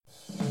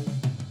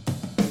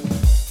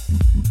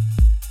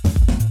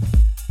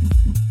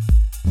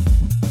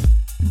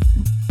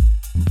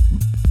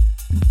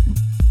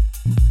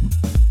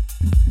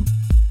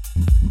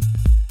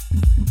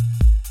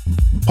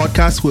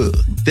podcast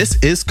world, this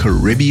is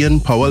Caribbean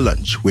Power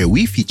Lunch, where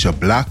we feature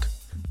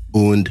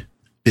Black-owned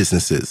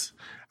businesses.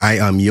 I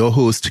am your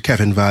host,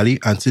 Kevin Valley,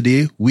 and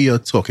today we are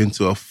talking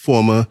to a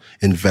former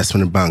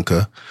investment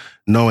banker,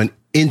 now an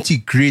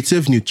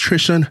integrative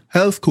nutrition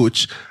health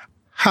coach,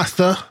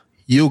 hatha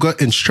yoga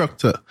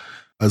instructor,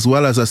 as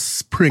well as a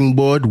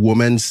Springboard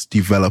Women's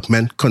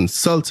Development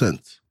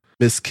Consultant,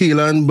 Miss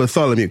Kaylan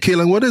Bartholomew.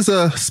 Kaylan, what is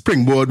a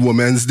Springboard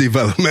Women's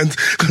Development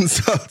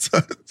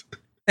Consultant?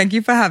 Thank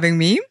you for having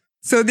me.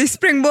 So the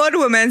Springboard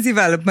Women's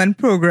Development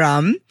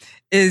Program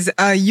is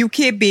a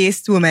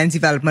UK-based women's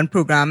development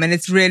program, and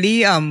it's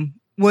really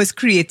was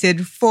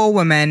created for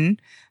women,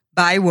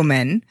 by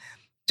women,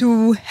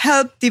 to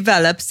help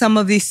develop some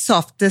of these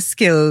softer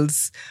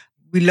skills.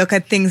 We look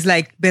at things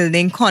like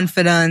building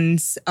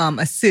confidence,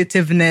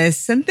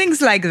 assertiveness, and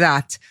things like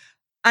that.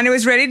 And it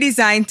was really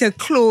designed to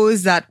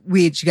close that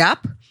wage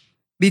gap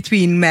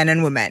between men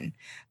and women.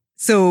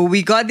 So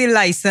we got the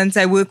license.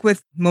 I work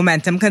with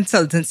Momentum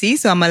Consultancy,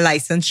 so I'm a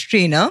licensed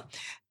trainer.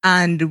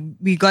 And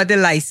we got the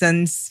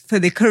license for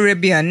the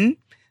Caribbean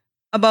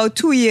about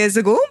 2 years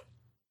ago.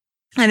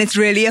 And it's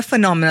really a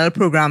phenomenal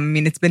program. I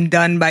mean, it's been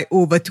done by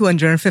over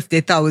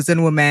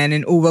 250,000 women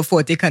in over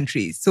 40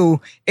 countries.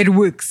 So it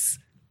works.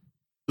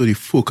 So the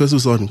focus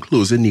was on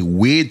closing the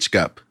wage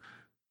gap.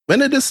 When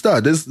did this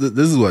start? This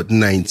is what,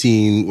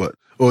 19, what?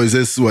 Or is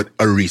this what,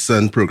 a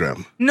recent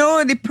program?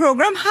 No, the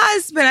program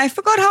has been, I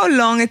forgot how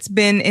long it's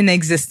been in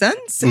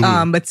existence,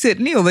 but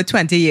certainly over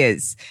 20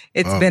 years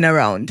it's been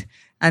around.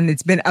 And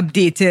it's been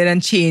updated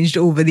and changed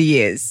over the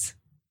years.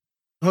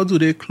 How do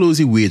they close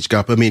the wage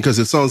gap? I mean, because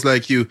it sounds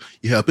like you're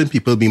helping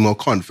people be more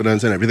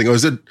confident and everything. Or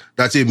is it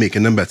that you're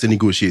making them better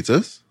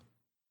negotiators?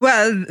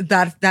 Well,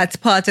 that's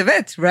part of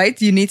it, right?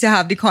 You need to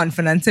have the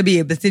confidence to be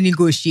able to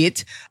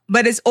negotiate.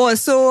 But it's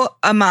also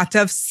a matter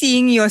of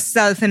seeing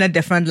yourself in a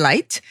different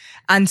light.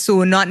 And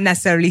so not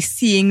necessarily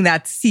seeing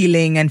that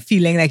ceiling and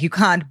feeling like you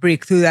can't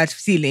break through that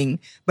ceiling,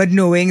 but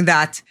knowing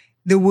that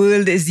the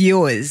world is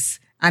yours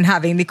and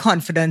having the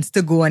confidence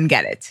to go and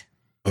get it.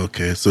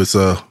 Okay, so it's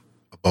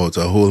about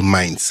a whole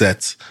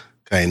mindset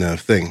kind of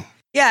thing.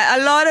 Yeah,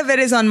 a lot of it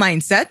is on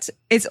mindset.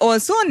 It's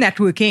also on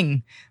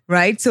networking,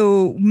 right?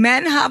 So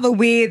men have a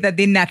way that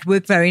they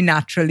network very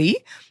naturally.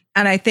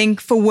 And I think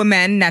for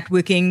women,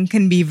 networking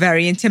can be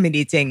very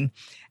intimidating.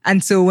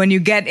 And so when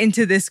you get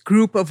into this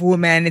group of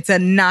women, it's a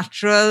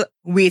natural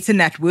way to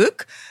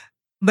network.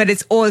 But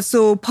it's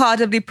also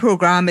part of the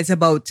program is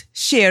about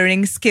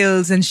sharing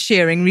skills and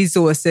sharing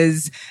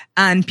resources.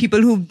 And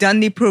people who've done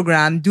the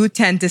program do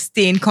tend to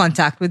stay in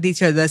contact with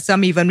each other.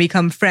 Some even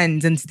become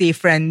friends and stay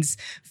friends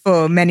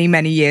for many,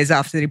 many years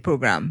after the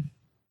program.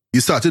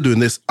 You started doing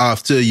this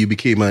after you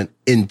became an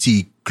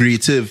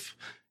integrative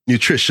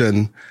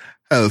nutrition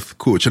health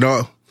coach.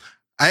 Now,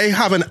 I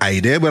have an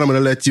idea, but I'm going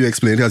to let you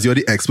explain because you're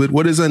the expert.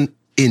 What is an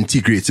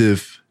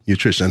integrative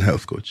nutrition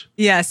health coach?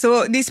 Yeah,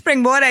 so the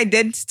Springboard, I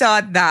did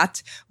start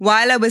that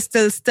while I was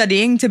still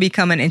studying to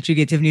become an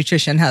integrative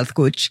nutrition health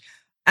coach.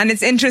 And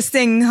it's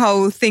interesting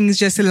how things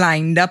just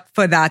lined up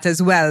for that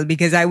as well,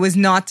 because I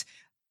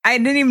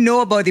didn't even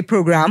know about the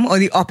program or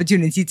the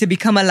opportunity to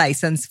become a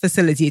licensed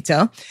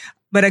facilitator.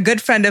 But a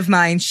good friend of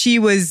mine, she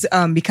was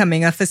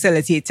becoming a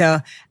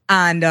facilitator,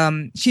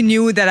 and she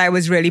knew that I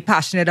was really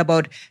passionate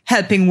about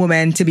helping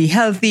women to be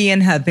healthy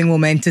and helping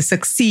women to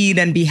succeed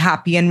and be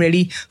happy and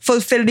really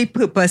fulfill the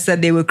purpose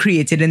that they were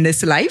created in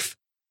this life.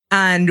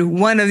 And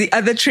one of the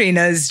other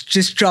trainers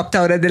just dropped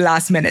out at the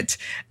last minute.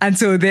 And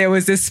so there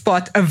was this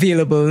spot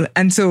available.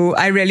 And so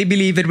I really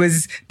believe it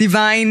was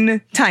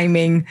divine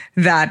timing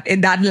that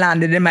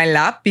landed in my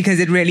lap, because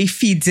it really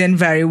feeds in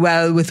very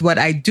well with what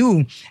I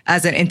do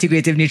as an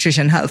integrative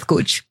nutrition health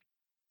coach.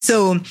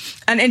 So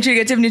an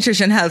integrative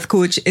nutrition health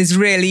coach is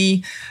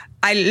really,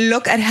 I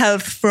look at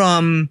health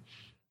from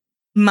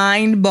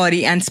mind,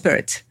 body, and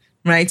spirit,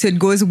 right? So it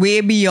goes way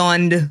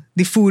beyond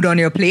the food on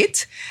your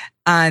plate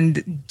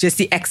and just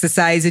the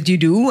exercise that you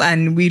do.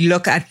 And we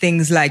look at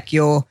things like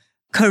your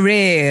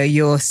career,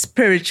 your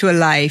spiritual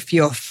life,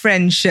 your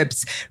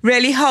friendships,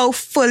 really how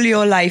full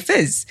your life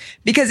is.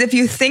 Because if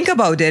you think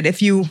about it,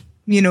 if you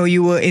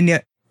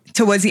were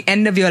towards the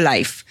end of your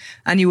life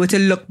and you were to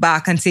look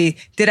back and say,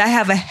 did I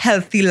have a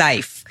healthy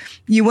life?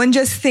 You wouldn't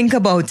just think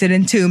about it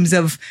in terms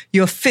of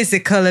your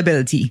physical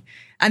ability.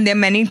 And there are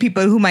many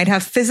people who might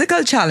have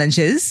physical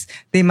challenges.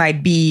 They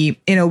might be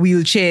in a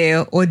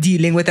wheelchair or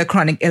dealing with a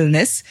chronic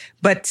illness,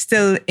 but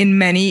still in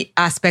many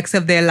aspects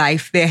of their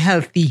life, they're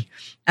healthy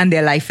and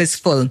their life is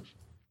full.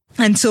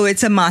 And so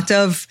it's a matter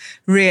of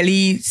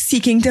really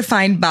seeking to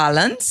find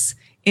balance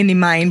in the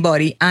mind,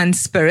 body, and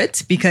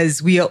spirit,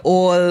 because we are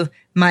all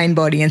mind,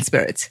 body, and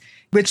spirit,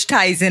 which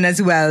ties in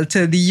as well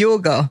to the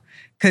yoga,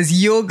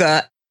 because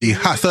yoga, the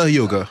hatha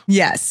yoga.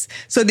 Yes.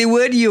 So the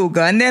word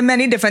yoga, and there are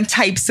many different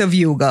types of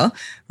yoga,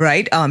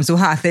 right? So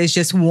hatha is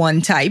just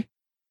one type,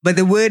 but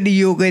the word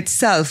yoga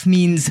itself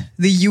means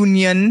the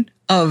union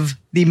of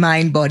the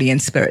mind, body, and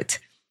spirit.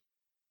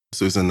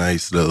 So it's a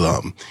nice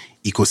little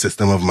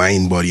ecosystem of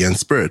mind, body, and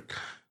spirit.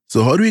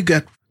 So how do we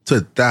get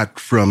to that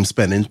from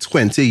spending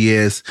 20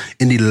 years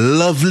in the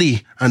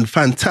lovely and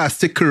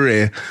fantastic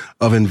career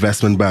of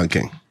investment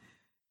banking?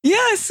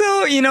 Yeah,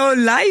 so,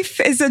 life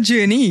is a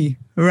journey,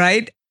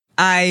 right?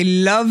 I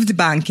loved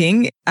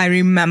banking. I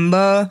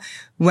remember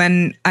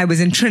when I was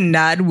in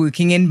Trinidad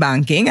working in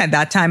banking. At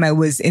that time, I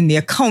was in the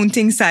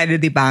accounting side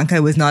of the bank. I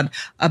was not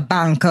a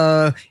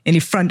banker in the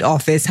front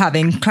office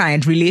having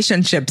client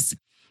relationships,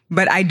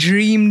 but I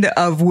dreamed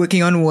of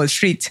working on Wall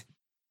Street.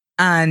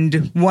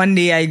 And one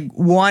day I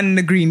won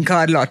the green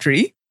card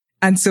lottery.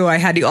 And so I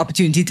had the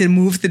opportunity to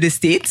move to the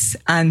States.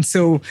 And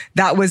so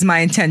that was my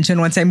intention.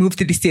 Once I moved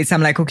to the States,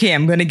 I'm like, okay,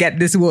 I'm going to get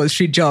this Wall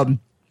Street job.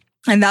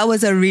 And that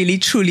was a really,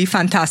 truly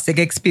fantastic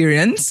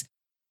experience.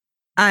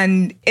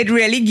 And it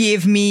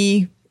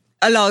really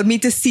allowed me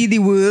to see the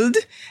world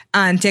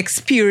and to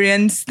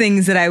experience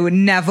things that I would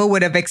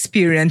have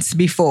experienced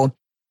before.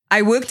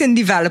 I worked in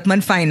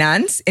development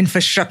finance,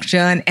 infrastructure,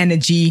 and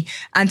energy.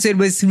 And so it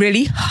was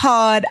really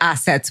hard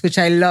assets, which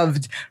I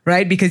loved,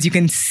 right? Because you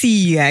can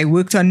see, I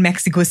worked on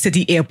Mexico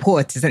City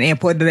Airport. It's an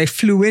airport that I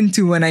flew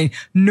into and I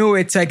know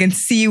it. So I can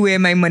see where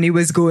my money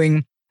was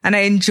going. And I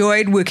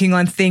enjoyed working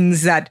on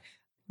things that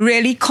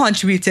really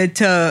contributed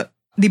to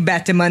the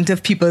betterment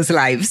of people's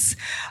lives.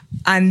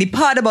 And the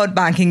part about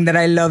banking that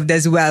I loved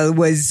as well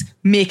was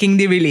making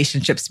the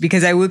relationships,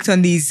 because I worked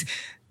on these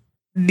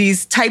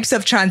types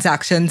of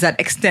transactions that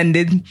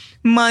extended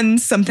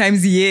months,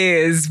 sometimes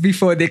years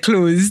before they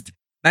closed,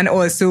 and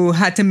also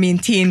had to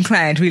maintain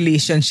client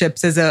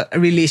relationships as a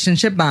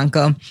relationship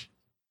banker.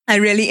 I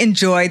really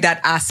enjoyed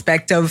that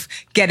aspect of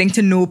getting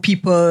to know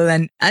people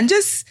and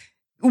just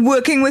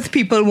working with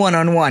people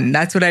one-on-one.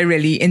 That's what I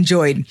really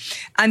enjoyed.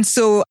 And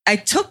so I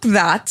took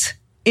that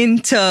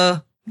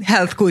into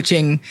health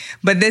coaching,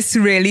 but this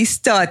really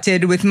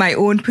started with my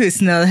own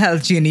personal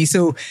health journey.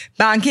 So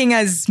banking,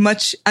 as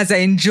much as I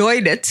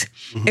enjoyed it,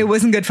 it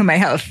wasn't good for my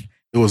health.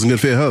 It wasn't good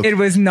for your health? It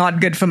was not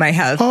good for my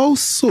health. How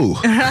so?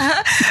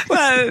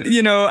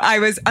 Well, I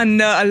was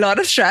under a lot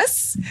of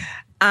stress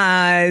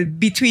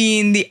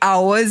between the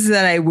hours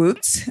that I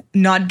worked,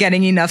 not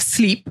getting enough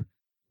sleep,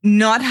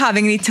 not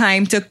having any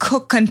time to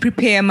cook and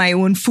prepare my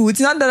own foods.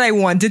 Not that I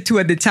wanted to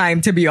at the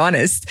time, to be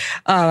honest.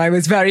 I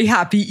was very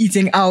happy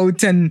eating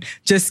out and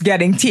just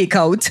getting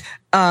takeout.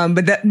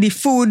 But the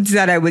foods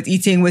that I was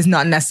eating was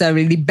not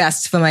necessarily the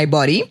best for my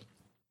body.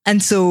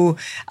 And so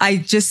I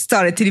just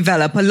started to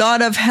develop a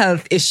lot of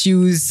health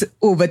issues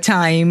over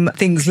time,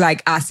 things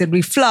like acid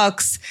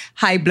reflux,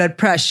 high blood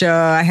pressure.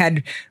 I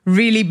had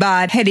really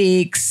bad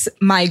headaches,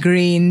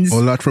 migraines.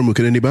 All that from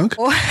working in the bank?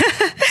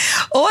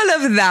 All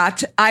of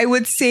that, I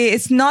would say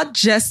it's not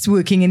just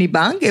working in the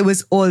bank. It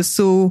was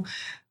also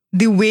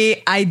the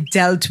way I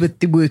dealt with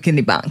the work in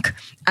the bank.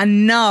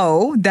 And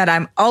now that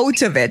I'm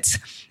out of it,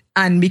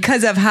 and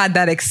because I've had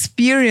that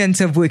experience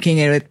of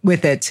working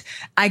with it,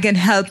 I can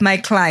help my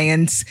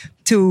clients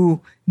to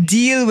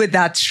deal with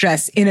that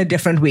stress in a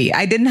different way.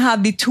 I didn't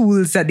have the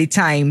tools at the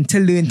time to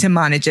learn to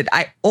manage it.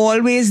 I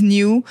always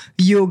knew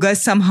yoga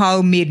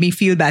somehow made me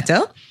feel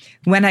better.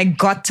 When I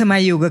got to my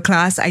yoga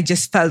class, I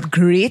just felt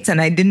great, and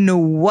I didn't know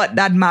what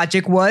that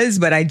magic was,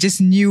 but I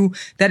just knew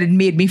that it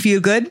made me feel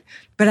good.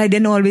 But I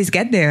didn't always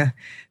get there,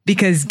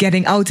 because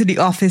getting out of the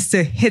office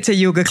to hit a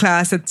yoga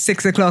class at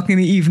 6 o'clock in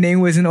the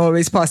evening wasn't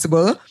always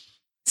possible.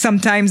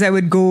 Sometimes I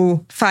would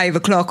go 5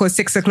 o'clock or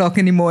 6 o'clock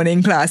in the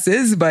morning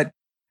classes, but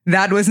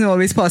that wasn't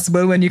always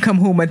possible when you come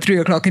home at 3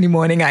 o'clock in the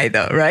morning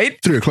either, right?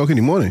 3 o'clock in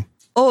the morning?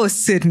 Oh,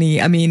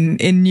 certainly. I mean,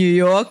 in New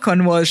York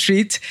on Wall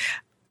Street,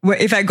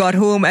 if I got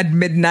home at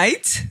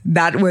midnight,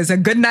 that was a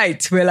good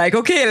night. We're like,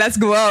 okay, let's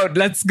go out.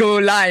 Let's go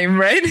lime,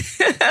 right?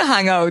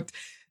 Hang out.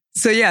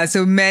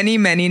 So many,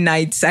 many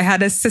nights. I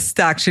had a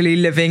sister actually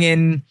living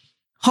in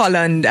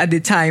Holland at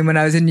the time when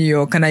I was in New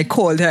York, and I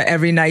called her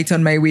every night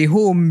on my way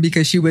home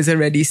because she was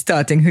already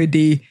starting her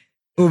day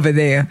over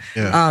there.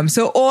 Yeah.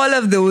 So all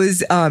of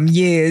those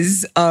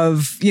years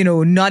of,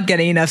 not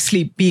getting enough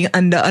sleep, being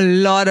under a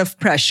lot of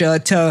pressure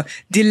to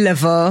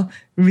deliver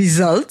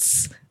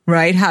results,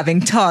 right?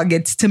 Having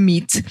targets to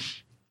meet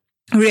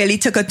really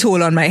took a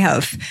toll on my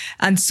health.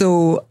 And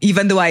so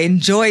even though I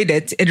enjoyed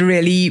it, it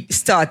really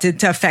started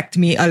to affect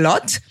me a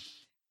lot.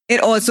 It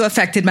also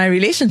affected my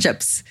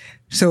relationships.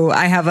 So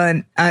I have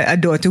a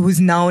daughter who's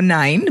now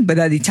 9, but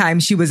at the time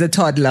she was a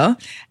toddler,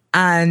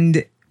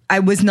 and I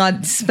was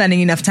not spending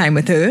enough time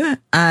with her.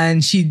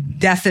 And she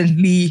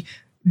definitely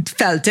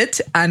felt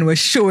it and was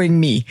showing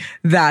me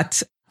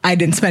that I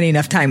didn't spend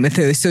enough time with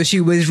her. So she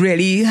was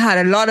really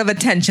had a lot of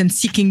attention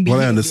seeking behavior.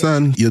 Well, I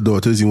understand your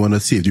daughters, you want to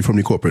save you from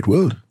the corporate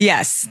world.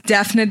 Yes,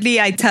 definitely.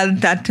 I tell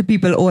that to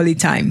people all the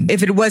time.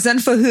 If it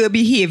wasn't for her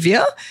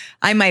behavior,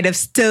 I might have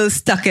still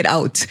stuck it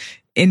out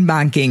in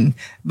banking.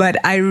 But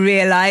I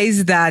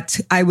realized that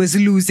I was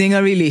losing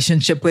a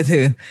relationship with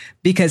her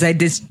because I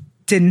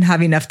didn't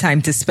have enough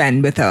time to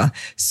spend with her.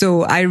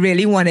 So I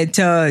really wanted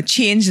to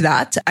change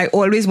that. I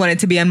always wanted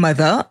to be a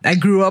mother. I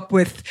grew up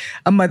with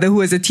a mother who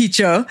was a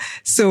teacher.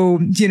 So,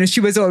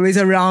 she was always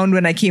around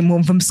when I came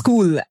home from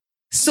school.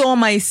 Saw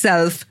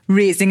myself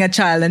raising a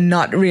child and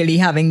not really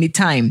having the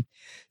time.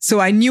 So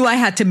I knew I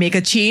had to make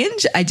a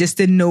change. I just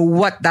didn't know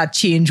what that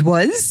change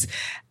was.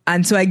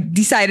 And so I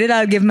decided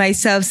I'll give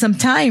myself some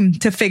time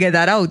to figure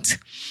that out.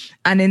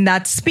 And in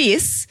that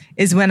space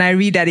is when I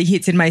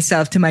rededicated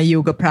myself to my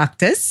yoga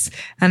practice.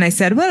 And I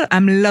said, well,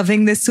 I'm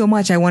loving this so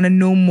much. I want to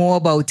know more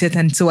about it.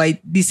 And so I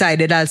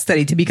decided I'll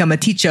study to become a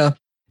teacher.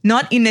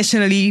 Not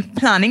initially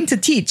planning to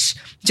teach,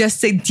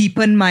 just to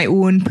deepen my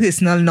own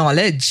personal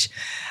knowledge.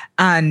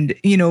 And,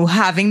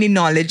 having the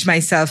knowledge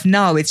myself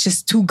now, it's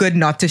just too good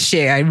not to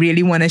share. I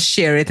really want to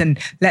share it and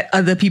let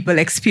other people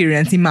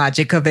experience the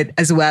magic of it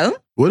as well.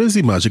 What is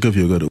the magic of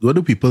yoga? What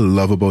do people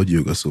love about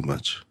yoga so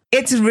much?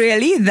 It's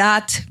really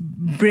that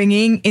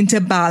bringing into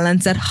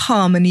balance, that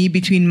harmony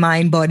between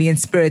mind, body, and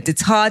spirit.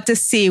 It's hard to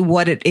say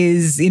what it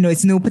is.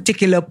 It's no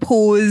particular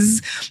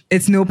pose.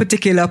 It's no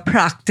particular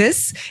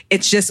practice.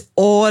 It's just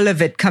all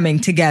of it coming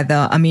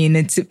together. I mean,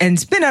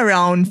 it's been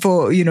around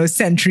for,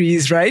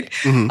 centuries, right?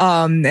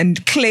 Mm-hmm.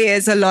 And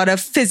clears a lot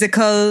of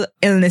physical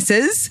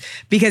illnesses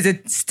because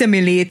it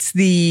stimulates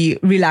the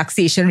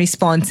relaxation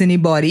response in the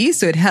body.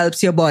 So it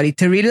helps your body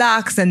to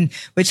relax, and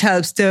which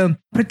helps to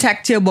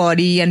protect your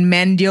body and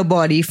mend your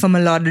body from a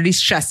lot of the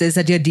stresses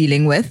that you're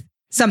dealing with.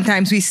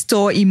 Sometimes we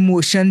store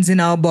emotions in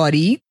our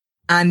body,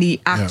 and the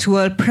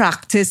actual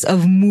practice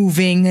of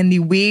moving and the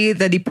way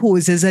that the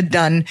poses are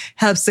done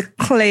helps to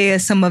clear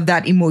some of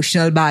that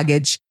emotional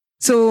baggage.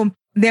 So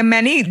there are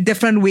many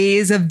different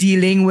ways of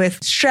dealing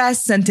with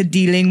stress and to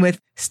dealing with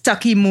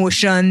stuck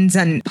emotions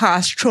and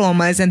past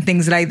traumas and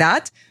things like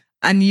that.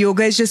 And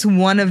yoga is just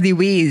one of the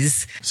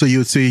ways. So you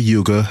would say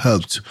yoga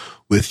helped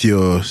with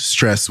your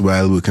stress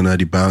while working at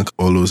the bank,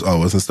 all those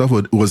hours and stuff?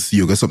 Or was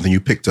yoga something you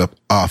picked up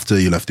after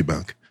you left the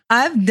bank?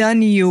 I've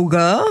done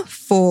yoga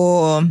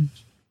for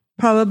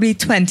probably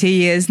 20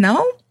 years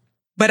now,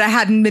 but I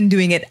hadn't been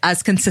doing it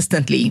as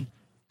consistently.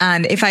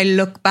 And if I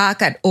look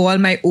back at all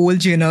my old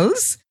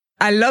journals,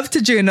 I love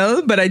to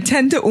journal, but I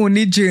tend to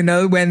only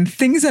journal when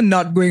things are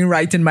not going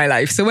right in my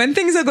life. So when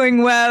things are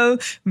going well,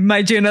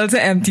 my journals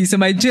are empty. So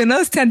my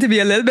journals tend to be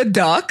a little bit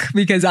dark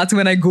because that's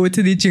when I go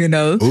to the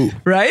journal,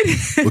 right?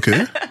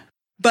 Okay.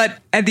 But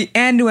at the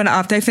end,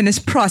 after I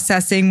finish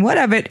processing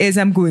whatever it is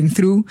I'm going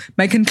through,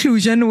 my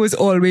conclusion was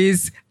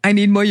always, I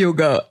need more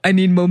yoga. I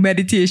need more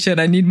meditation.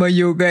 I need more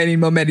yoga. I need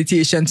more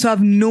meditation. So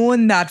I've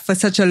known that for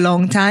such a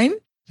long time,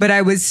 but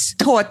I was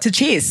taught to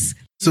chase.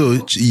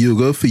 So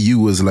yoga for you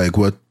was like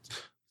what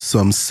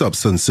some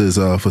substances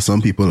are for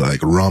some people, like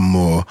rum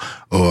or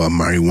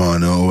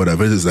marijuana or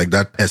whatever. It's like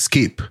that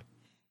escape.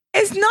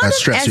 It's not an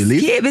stress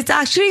escape.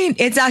 relief?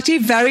 It's actually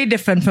very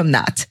different from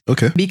that.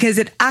 Okay. Because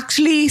it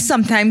actually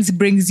sometimes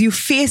brings you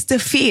face to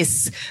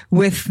face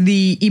with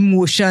the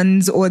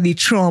emotions or the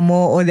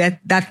trauma or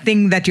that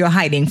thing that you're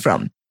hiding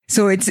from.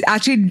 So it's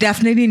actually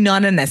definitely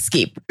not an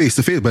escape. Face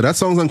to face, but that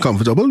sounds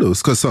uncomfortable though,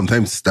 because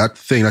sometimes that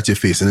thing that you're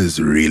facing is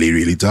really,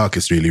 really dark.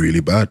 It's really, really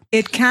bad.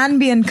 It can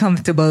be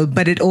uncomfortable,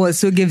 but it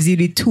also gives you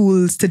the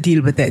tools to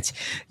deal with it.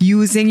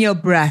 Using your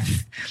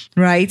breath,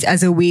 right,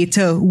 as a way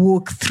to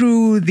work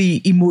through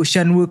the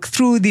emotion, work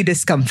through the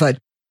discomfort.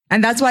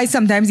 And that's why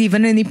sometimes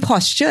even in the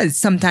postures,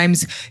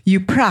 sometimes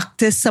you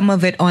practice some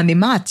of it on the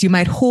mat. You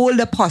might hold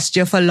a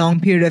posture for a long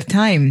period of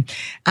time.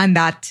 And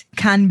that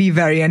can be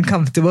very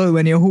uncomfortable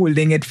when you're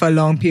holding it for a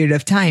long period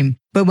of time.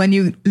 But when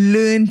you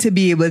learn to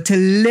be able to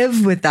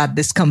live with that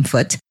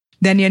discomfort,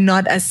 then you're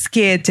not as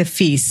scared to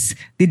face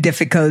the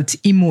difficult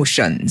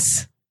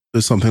emotions.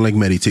 There's something like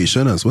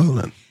meditation as well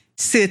then.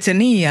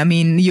 Certainly. I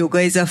mean, yoga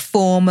is a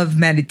form of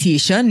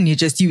meditation.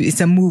 It's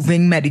a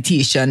moving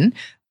meditation.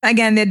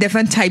 Again, there are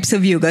different types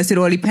of yoga, so it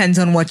all depends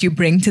on what you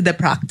bring to the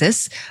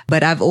practice.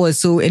 But I've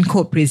also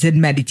incorporated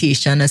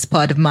meditation as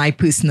part of my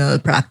personal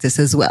practice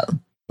as well.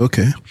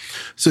 Okay.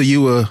 So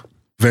you were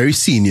very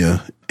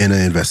senior in an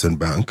investment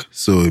bank.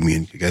 So,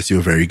 I guess you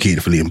were very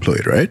gainfully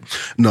employed, right?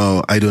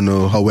 Now, I don't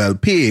know how well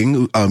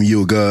paying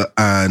yoga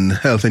and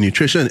health and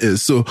nutrition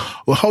is. So,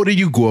 how did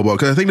you go about?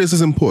 Because I think this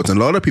is important.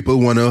 A lot of people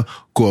want to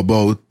go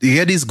about, they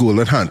get these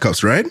golden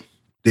handcuffs, right?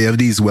 They have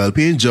these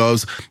well-paying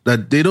jobs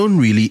that they don't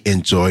really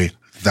enjoy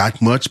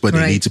that much, but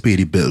they need to pay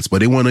the bills.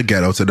 But they want to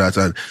get out of that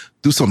and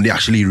do something they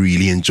actually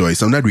really enjoy.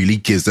 Something that really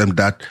gives them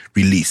that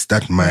release,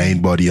 that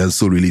mind, body, and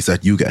soul release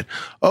that you get.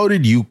 How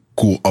did you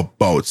go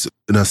about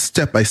in a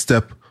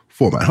step-by-step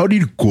format? How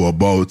did you go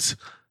about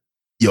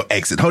your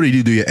exit? How did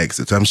you do your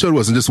exit? I'm sure it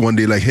wasn't just one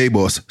day like, hey,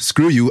 boss,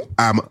 screw you,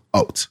 I'm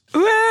out.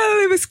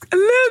 Well, it was a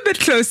little bit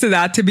close to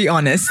that, to be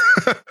honest.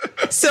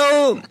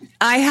 So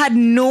I had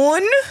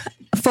known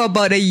for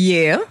about a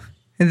year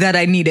that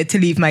I needed to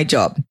leave my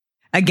job.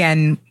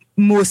 Again,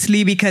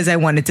 mostly because I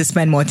wanted to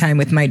spend more time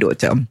with my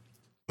daughter.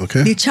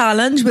 Okay. The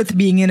challenge with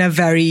being in a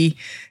very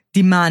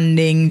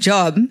demanding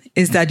job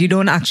is that you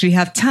don't actually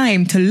have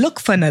time to look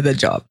for another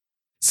job.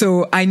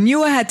 So I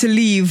knew I had to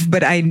leave,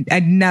 but I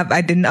didn't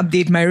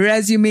update my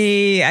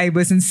resume. I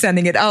wasn't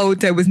sending it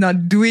out. I was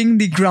not doing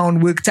the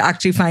groundwork to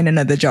actually find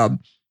another job.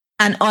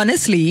 And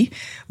honestly,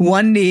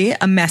 one day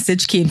a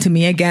message came to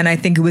me. Again, I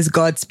think it was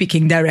God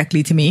speaking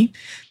directly to me.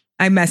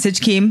 A message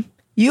came,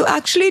 you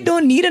actually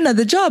don't need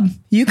another job.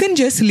 You can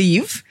just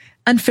leave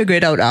and figure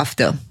it out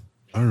after.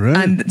 All right.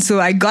 And so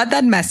I got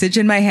that message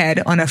in my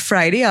head on a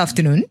Friday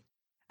afternoon.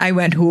 I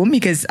went home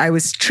because I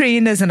was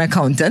trained as an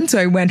accountant. So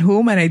I went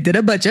home and I did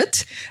a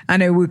budget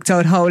and I worked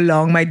out how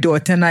long my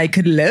daughter and I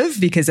could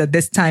live, because at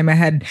this time I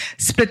had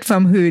split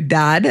from her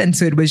dad. And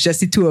so it was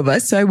just the two of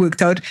us. So I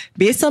worked out,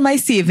 based on my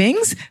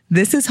savings,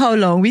 this is how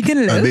long we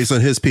can live. And based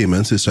on his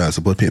payments, his child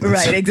support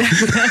payments. Right,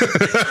 exactly.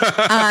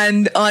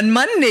 And on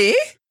Monday,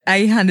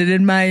 I handed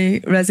in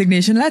my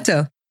resignation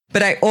letter.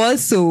 But I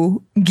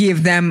also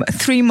gave them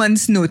 3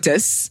 months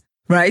notice,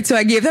 right? So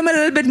I gave them a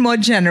little bit more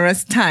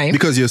generous time.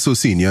 Because you're so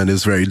senior and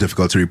it's very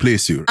difficult to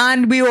replace you.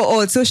 And we were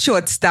also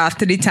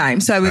short-staffed at the time.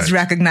 So I was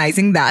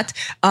recognizing that.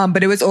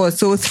 But it was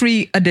also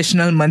 3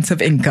 additional months of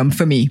income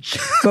for me.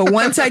 But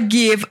once I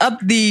gave up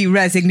the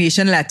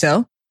resignation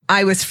letter,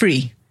 I was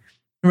free.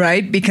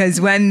 Right?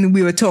 Because when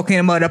we were talking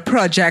about a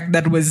project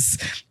that was,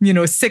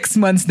 6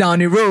 months down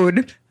the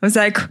road, I was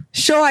like,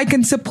 sure, I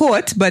can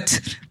support, but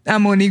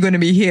I'm only going to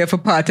be here for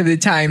part of the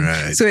time.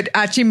 Right. So it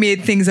actually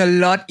made things a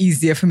lot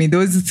easier for me.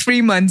 Those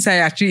 3 months, I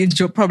actually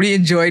probably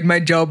enjoyed my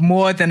job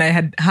more than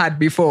I had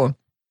before.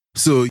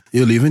 So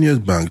you're leaving your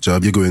bank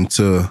job, you're going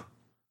to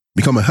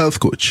become a health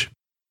coach.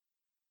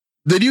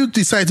 Did you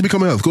decide to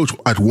become a health coach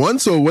at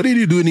once, or what did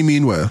you do in the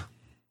meanwhile?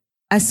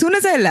 As soon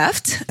as I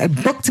left, I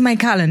booked my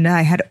calendar.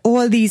 I had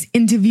all these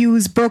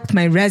interviews booked.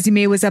 My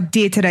resume was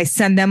updated. I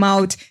sent them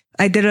out.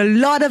 I did a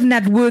lot of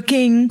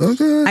networking.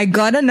 Okay. I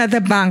got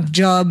another bank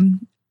job.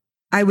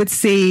 I would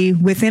say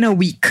within a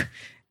week,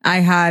 I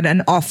had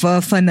an offer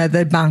for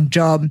another bank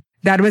job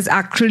that was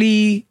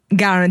actually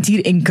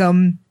guaranteed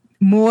income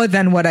more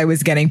than what I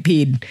was getting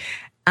paid.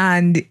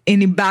 And in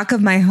the back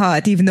of my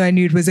heart, even though I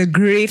knew it was a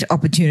great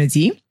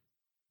opportunity,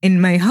 in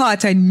my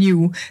heart, I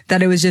knew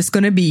that it was just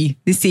going to be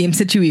the same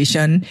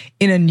situation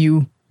in a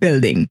new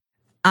building.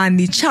 And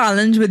the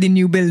challenge with the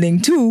new building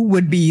too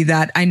would be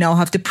that I now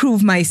have to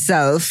prove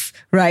myself,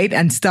 right?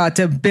 And start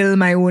to build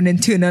my own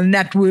internal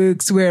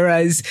networks.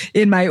 Whereas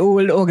in my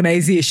old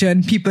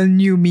organization, people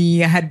knew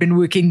me. I had been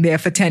working there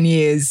for 10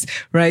 years,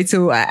 right?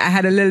 So I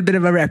had a little bit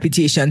of a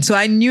reputation. So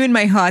I knew in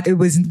my heart it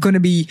was going to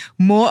be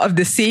more of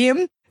the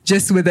same,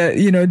 just with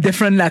a,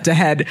 different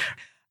letterhead.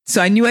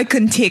 So I knew I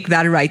couldn't take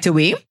that right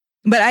away.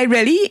 But I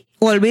really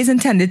always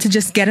intended to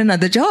just get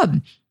another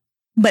job.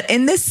 But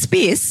in this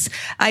space,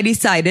 I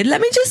decided,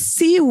 let me just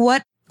see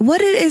what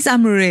it is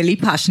I'm really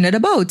passionate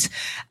about.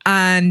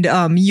 And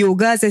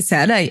yoga, as I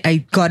said, I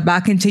got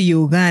back into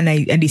yoga and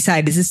I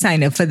decided to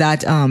sign up for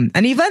that.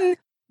 And even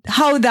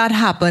how that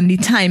happened, the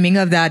timing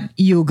of that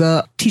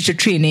yoga teacher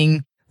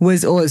training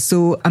was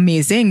also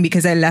amazing,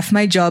 because I left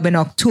my job in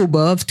October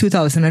of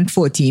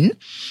 2014.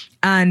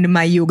 And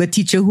my yoga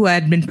teacher, who I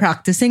had been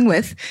practicing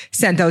with,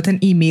 sent out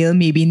an email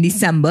maybe in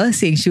December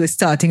saying she was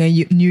starting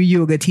a new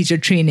yoga teacher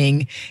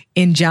training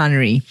in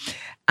January.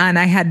 And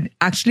I had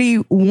actually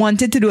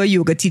wanted to do a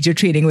yoga teacher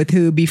training with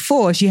her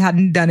before. She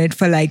hadn't done it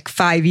for like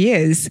 5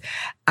 years.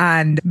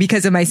 And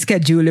because of my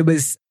schedule, it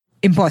was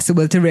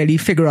impossible to really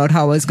figure out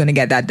how I was going to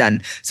get that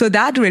done. So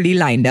that really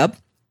lined up.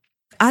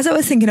 As I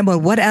was thinking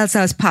about what else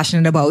I was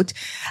passionate about,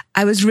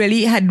 I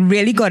had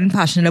really gotten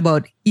passionate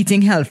about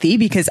eating healthy,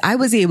 because I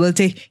was able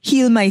to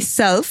heal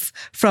myself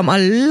from a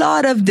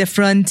lot of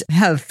different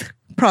health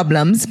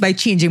problems by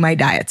changing my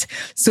diet.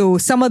 So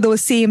some of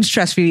those same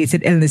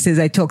stress-related illnesses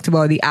I talked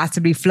about, the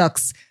acid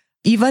reflux,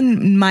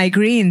 even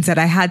migraines that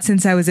I had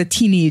since I was a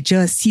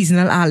teenager,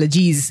 seasonal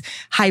allergies,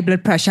 high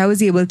blood pressure, I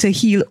was able to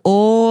heal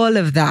all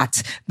of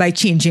that by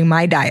changing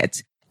my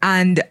diet.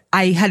 And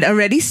I had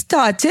already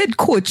started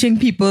coaching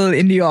people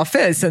in the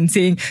office and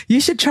saying,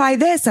 you should try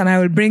this. And I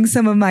will bring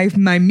some of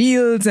my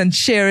meals and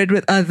share it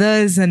with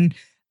others and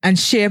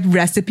share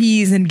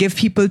recipes and give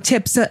people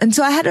tips. And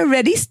so I had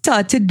already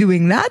started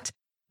doing that.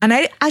 And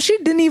I actually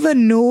didn't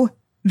even know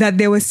that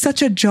there was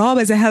such a job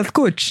as a health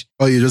coach.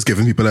 Oh, you're just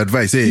giving people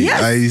advice. Hey,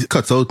 yes. I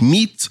cut out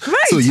meat. Right.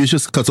 So you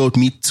just cut out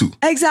meat too.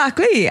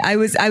 Exactly. I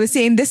was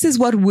saying this is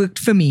what worked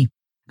for me.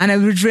 And I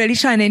was really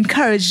trying to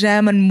encourage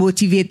them and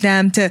motivate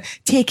them to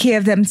take care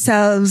of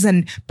themselves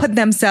and put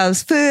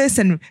themselves first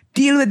and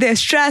deal with their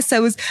stress. I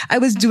was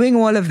doing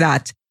all of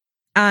that.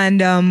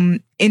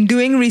 And in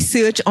doing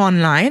research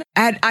online,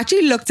 I had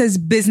actually looked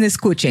at business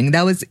coaching.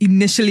 That was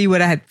initially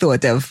what I had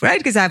thought of, right?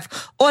 Because I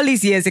have all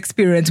these years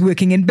experience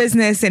working in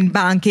business and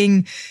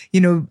banking,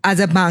 as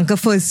a banker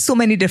for so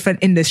many different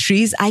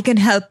industries. I can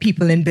help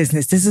people in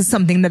business. This is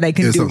something that I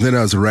can do. Something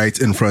that's right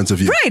in front of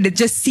you. Right. It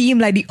just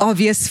seemed like the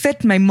obvious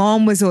fit. My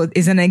mom is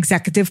an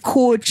executive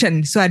coach.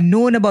 And so I'd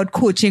known about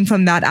coaching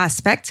from that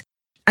aspect.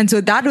 And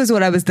so that was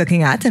what I was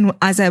looking at. And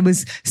as I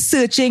was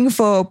searching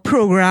for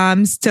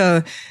programs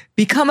to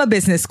become a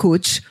business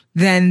coach,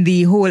 then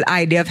the whole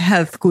idea of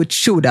health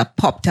coach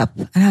popped up.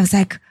 And I was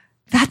like,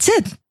 that's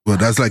it. Well,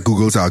 that's like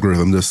Google's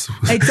algorithm just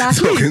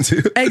talking to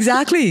you.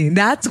 Exactly.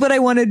 That's what I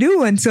want to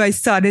do. And so I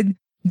started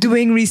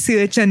doing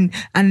research and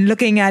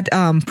looking at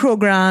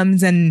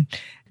programs. And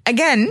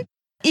again,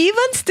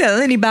 even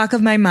still in the back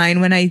of my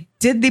mind, when I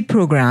did the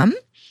program,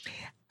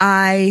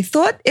 I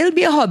thought it'll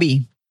be a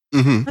hobby.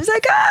 I was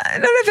like, I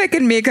don't know if I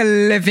can make a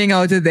living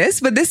out of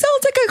this, but this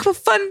sounds like a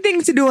fun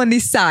thing to do on the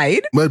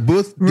side. But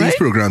both these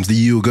programs, the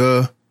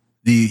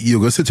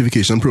yoga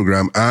certification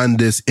program and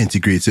this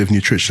integrative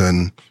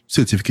nutrition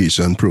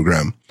certification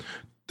program,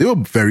 they were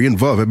very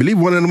involved. I believe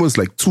one of them was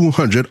like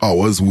 200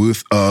 hours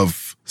worth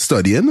of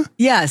studying.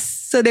 Yes.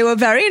 So they were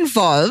very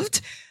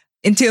involved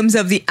in terms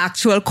of the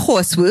actual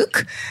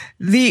coursework.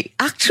 The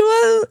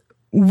actual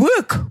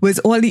work was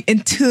all the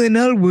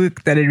internal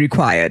work that it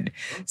required.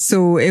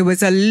 So it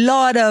was a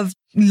lot of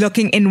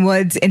looking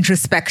inwards,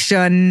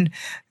 introspection,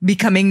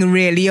 becoming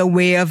really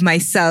aware of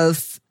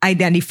myself,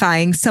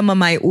 identifying some of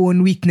my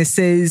own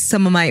weaknesses,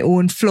 some of my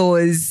own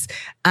flaws,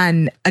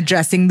 and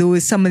addressing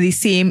those, some of the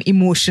same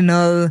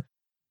emotional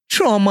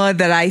trauma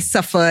that I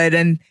suffered,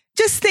 and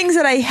just things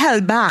that I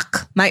held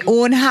back, my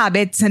own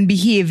habits and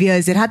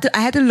behaviors. I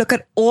had to look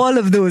at all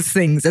of those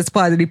things as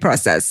part of the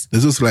process.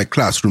 This was like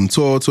classroom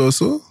taught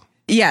also?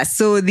 Yes.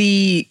 So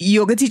the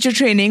yoga teacher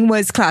training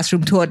was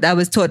classroom taught. That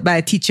was taught by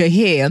a teacher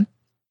here.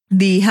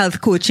 The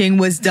health coaching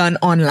was done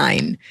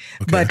online,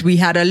 but we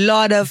had a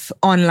lot of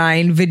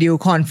online video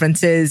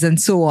conferences and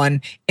so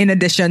on, in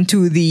addition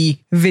to the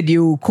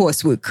video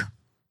coursework.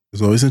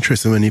 It's always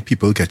interesting when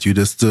people get you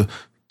just to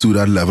do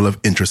that level of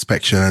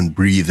introspection and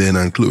breathing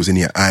and closing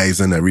your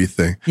eyes and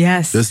everything.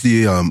 Yes. Just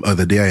the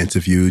other day, I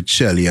interviewed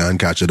Shelly and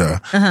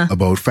Gachada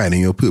about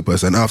finding your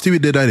purpose. And after we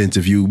did that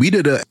interview, we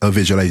did a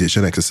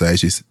visualization exercise.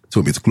 She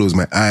told me to close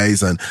my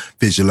eyes and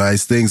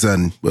visualize things.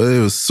 And well, it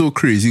was so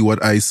crazy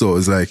what I saw.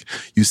 It's like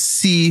you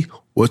see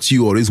what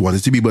you always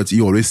wanted to be, but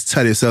you always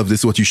tell yourself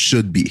this is what you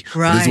should be.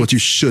 Right. This is what you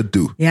should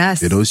do. Yes.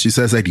 She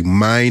says like the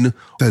mind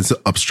tends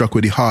to obstruct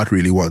what the heart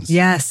really wants.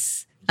 Yes.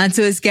 And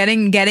so it's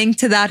getting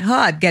to that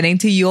heart, getting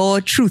to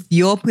your truth,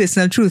 your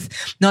personal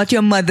truth, not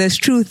your mother's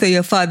truth or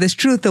your father's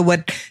truth or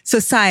what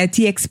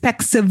society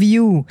expects of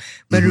you,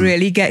 but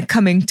really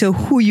coming to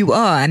who you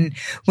are. And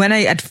when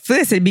at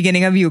the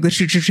beginning of yoga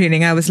teacher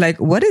training, I was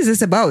like, what is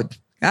this about?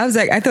 I was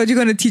like, I thought you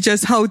were going to teach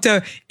us how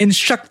to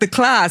instruct the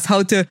class,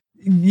 how to,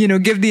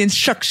 give the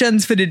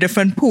instructions for the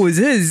different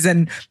poses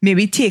and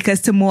maybe take us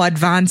to more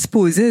advanced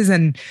poses.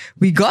 And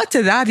we got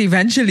to that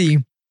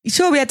eventually.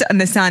 Sure, we had to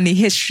understand the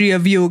history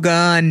of yoga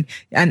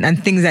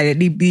and things like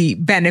that, the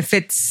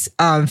benefits,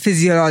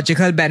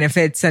 physiological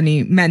benefits and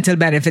the mental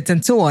benefits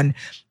and so on.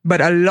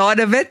 But a lot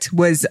of it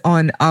was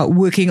on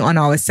working on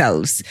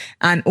ourselves.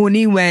 And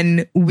only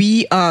when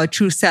we are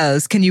true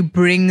selves can you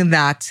bring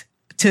that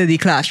to the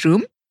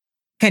classroom.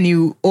 Can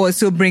you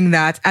also bring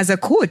that as a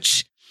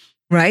coach,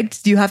 right?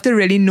 You have to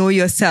really know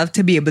yourself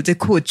to be able to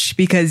coach,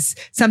 because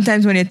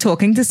sometimes when you're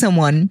talking to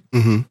someone,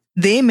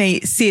 they may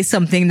say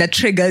something that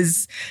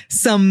triggers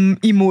some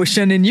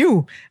emotion in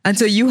you. And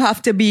so you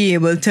have to be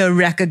able to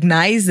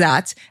recognize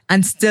that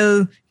and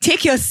still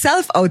take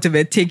yourself out of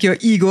it, take your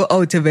ego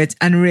out of it,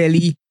 and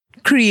really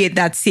create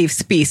that safe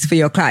space for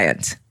your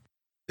client.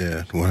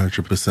 Yeah,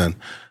 100%.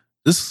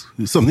 This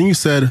something you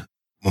said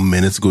a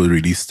minute ago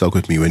really stuck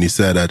with me when you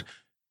said that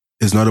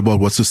it's not about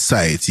what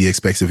society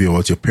expects of you or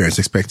what your parents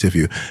expect of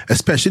you,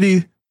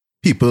 especially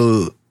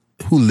people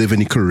who live in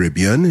the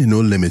Caribbean,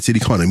 limited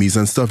economies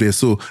and stuff. There's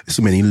so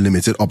many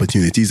limited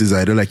opportunities. It's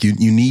either like you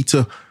need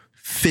to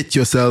fit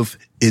yourself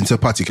into a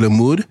particular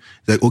mood.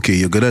 Like, okay,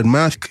 you're good at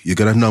math, you're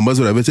good at numbers,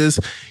 whatever it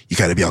is. You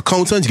gotta be an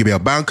accountant, you can be a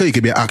banker, you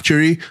can be an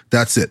actuary.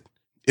 That's it.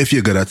 If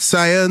you're good at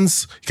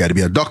science, you gotta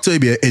be a doctor, you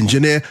be an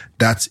engineer.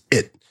 That's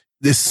it.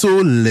 They're so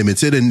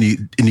limited in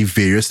the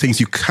various things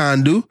you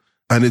can do.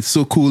 And it's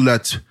so cool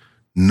that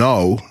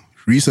now,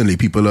 recently,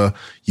 people are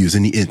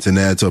using the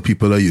internet or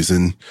people are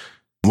using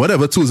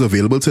whatever tools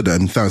available to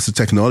them, thanks to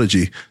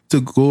technology,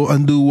 to go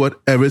and do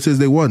whatever it is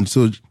they want.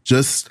 So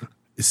just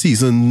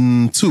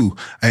season 2,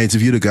 I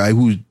interviewed a guy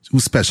who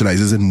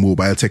specializes in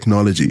mobile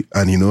technology,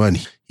 and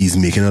and he's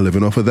making a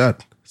living off of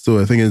that. So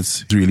I think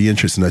it's really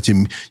interesting that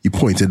you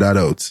pointed that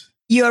out.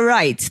 You're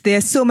right.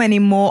 There's so many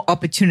more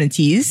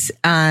opportunities,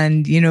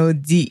 and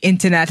the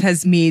internet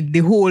has made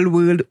the whole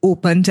world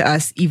open to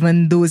us,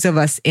 even those of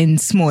us in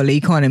smaller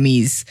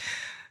economies.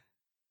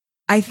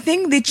 I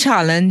think the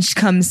challenge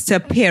comes to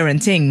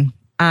parenting.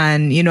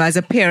 And, as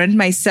a parent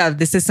myself,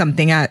 this is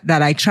something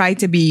that I try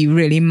to be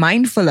really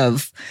mindful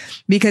of,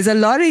 because a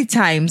lot of the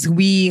times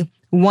we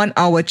want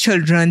our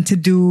children to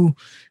do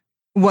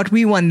what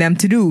we want them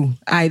to do,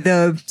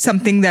 either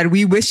something that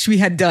we wish we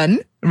had done,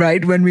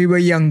 right, when we were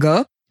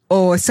younger,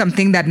 or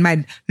something that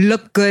might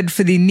look good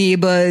for the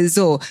neighbors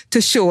or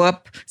to show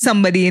up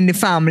somebody in the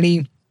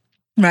family.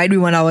 Right? We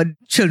want our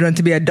children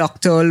to be a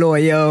doctor,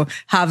 lawyer,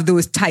 have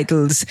those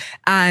titles.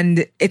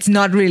 And it's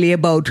not really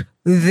about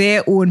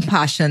their own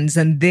passions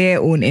and their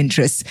own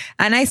interests.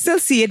 And I still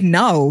see it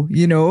now,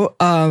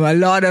 a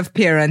lot of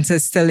parents are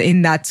still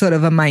in that sort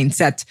of a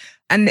mindset.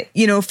 And,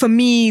 for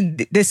me,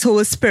 this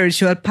whole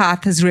spiritual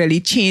path has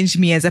really changed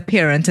me as a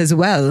parent as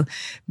well,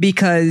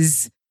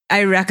 because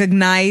I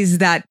recognize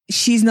that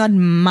she's not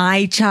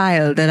my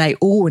child that I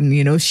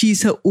own,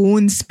 she's her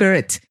own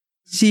spirit.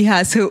 She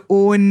has her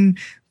own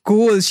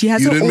goals. She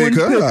has You her didn't own make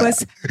her?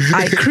 purpose.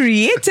 I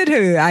created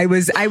her. I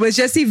was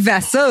just a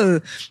vessel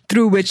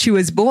through which she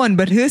was born,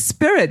 but her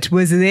spirit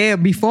was there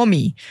before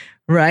me,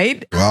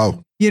 right?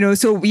 Wow.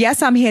 So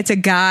yes, I'm here to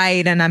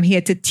guide and I'm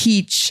here to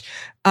teach.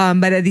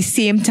 But at the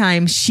same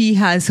time, she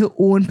has her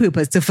own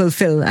purpose to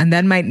fulfill. And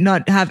that might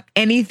not have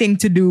anything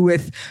to do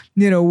with,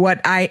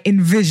 what I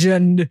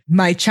envisioned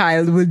my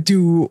child would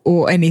do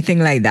or anything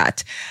like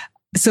that.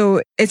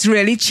 So it's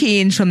really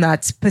changed from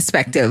that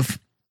perspective.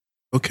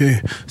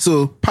 Okay.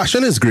 So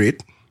passion is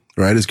great,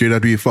 right? It's great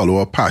that we follow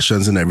our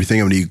passions and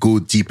everything. And when we go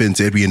deep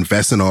into it, we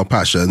invest in our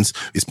passions.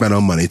 We spend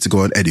our money to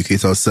go and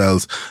educate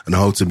ourselves on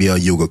how to be a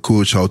yoga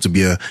coach, how to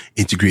be an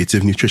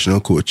integrative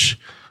nutritional coach.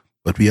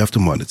 But we have to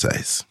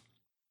monetize.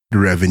 The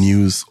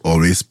revenues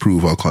always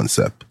prove our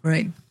concept.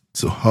 Right.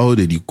 So how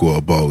did you go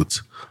about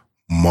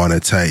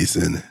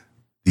monetizing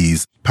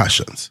these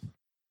passions?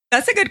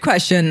 That's a good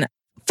question.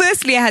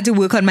 Firstly, I had to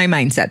work on my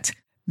mindset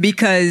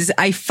because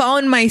I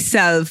found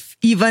myself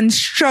even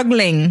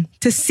struggling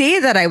to say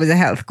that I was a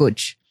health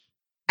coach.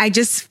 I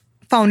just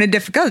found it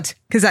difficult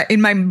because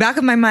in my back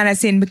of my mind, I was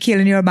saying, but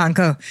Kaylan, you're a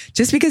banker.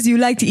 Just because you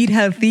like to eat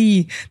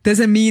healthy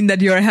doesn't mean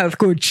that you're a health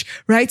coach,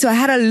 right? So I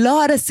had a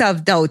lot of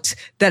self-doubt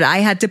that I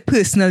had to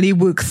personally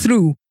work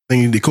through.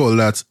 And they call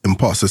that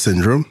imposter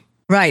syndrome.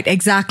 Right,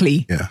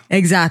 exactly. Yeah.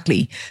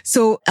 Exactly.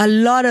 So a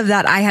lot of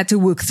that I had to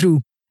work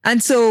through.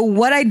 And so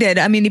what I did,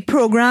 the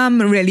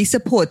program really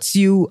supports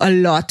you a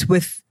lot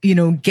with,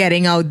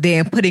 getting out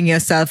there, putting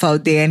yourself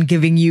out there and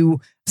giving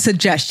you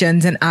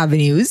suggestions and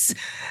avenues.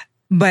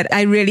 But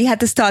I really had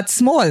to start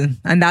small.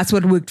 And that's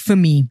what worked for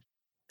me.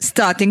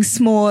 Starting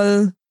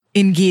small,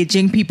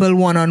 engaging people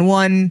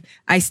one-on-one.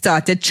 I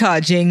started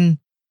charging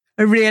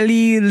a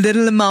really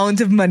little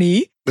amount of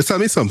money. But tell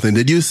me something.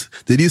 Did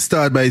you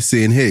start by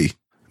saying, hey,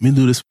 let me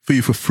do this for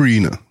you for free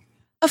now?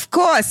 Of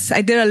course,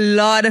 I did a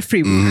lot of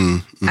free work.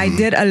 Mm-hmm. I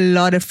did a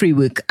lot of free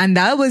work. And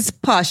that was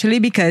partially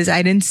because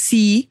I didn't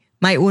see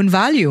my own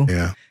value.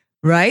 Yeah.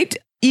 Right?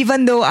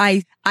 Even though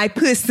I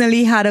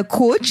personally had a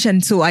coach,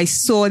 and so I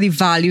saw the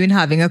value in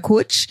having a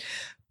coach,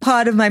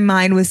 part of my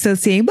mind was still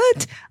saying,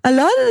 but a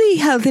lot of the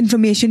health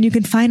information you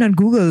can find on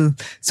Google.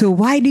 So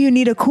why do you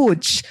need a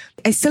coach?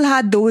 I still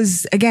had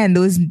those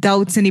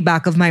doubts in the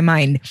back of my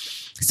mind.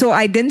 So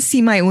I didn't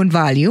see my own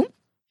value.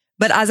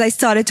 But as I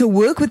started to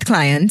work with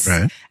clients,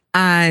 right,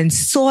 and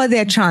saw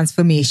their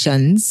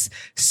transformations,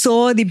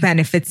 saw the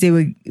benefits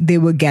they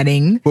were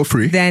getting for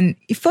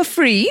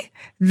free,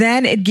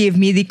 then it gave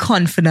me the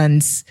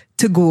confidence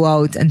to go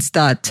out and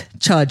start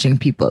charging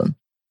people.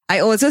 I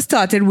also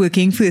started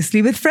working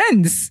firstly with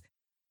friends.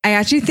 I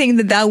actually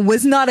think that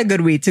was not a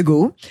good way to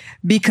go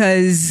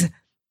because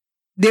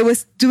they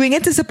was doing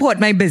it to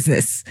support my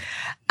business.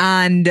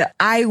 And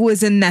I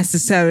wasn't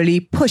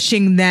necessarily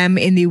pushing them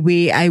in the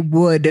way I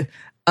would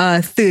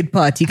a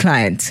third-party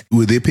client.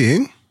 Were they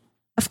paying?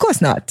 Of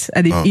course not.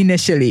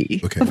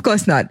 Initially. Okay. Of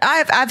course not.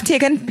 I've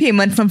taken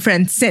payment from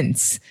friends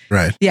since.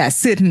 Right. Yeah,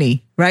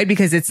 certainly. Right.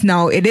 Because it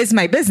is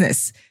my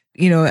business.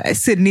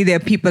 Certainly there are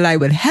people I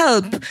would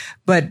help,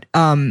 but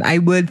I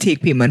would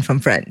take payment from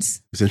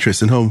friends. It's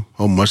interesting how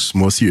much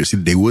more seriously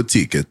they would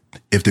take it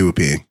if they were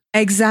paying.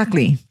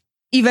 Exactly.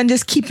 Even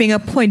just keeping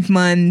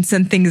appointments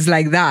and things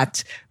like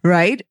that.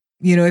 Right.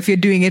 If you're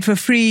doing it for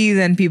free,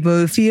 then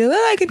people feel,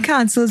 well, I can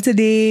cancel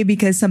today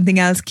because something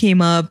else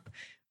came up.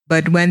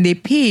 But when they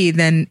pay,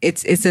 then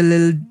it's a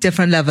little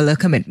different level of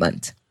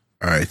commitment.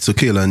 All right. So,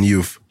 Kaylan,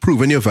 you've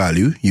proven your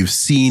value. You've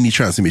seen the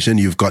transformation.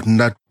 You've gotten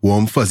that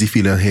warm, fuzzy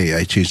feeling, hey,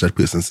 I changed that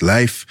person's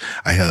life.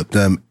 I helped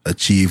them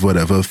achieve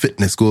whatever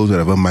fitness goals,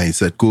 whatever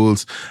mindset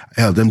goals.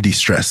 I helped them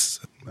de-stress.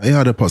 I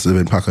had a positive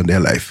impact on their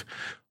life.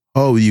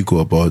 How will you go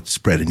about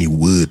spreading the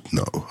word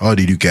now? How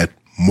did you get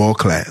more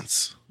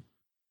clients?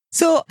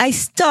 So I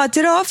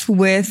started off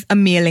with a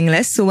mailing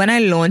list. So when I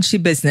launched the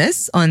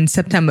business on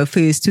September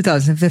 1st,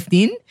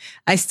 2015,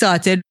 I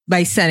started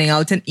by sending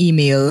out an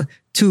email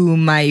to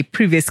my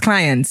previous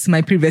clients,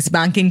 my previous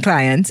banking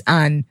clients,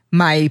 and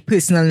my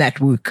personal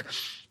network.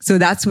 So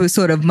that was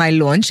sort of my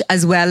launch,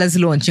 as well as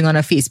launching on a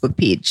Facebook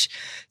page.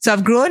 So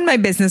I've grown my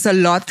business a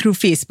lot through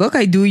Facebook.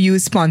 I do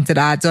use sponsored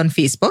ads on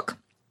Facebook.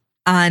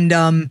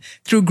 And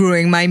through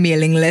growing my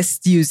mailing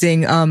list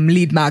using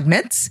lead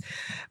magnets.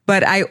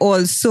 But I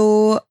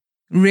also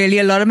really,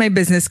 a lot of my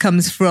business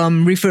comes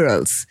from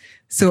referrals.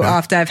 So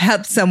after I've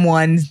helped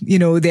someone,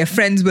 their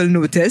friends will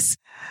notice.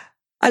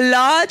 A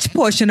large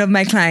portion of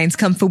my clients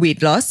come for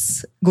weight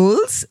loss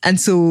goals. And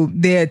so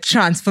their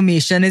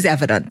transformation is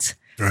evident.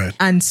 Right.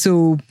 And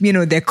so,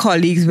 their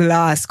colleagues will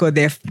ask, or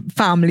their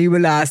family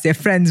will ask, their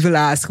friends will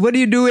ask, what are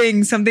you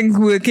doing? Something's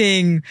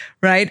working,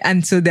 right?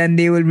 And so then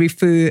they will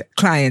refer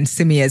clients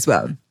to me as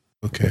well.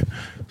 Okay.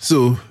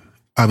 So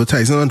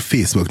advertising on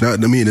Facebook. Now,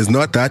 it's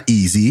not that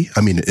easy.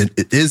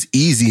 It is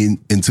easy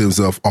in terms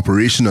of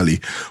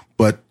operationally,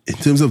 but in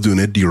terms of doing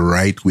it the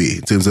right way,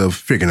 in terms of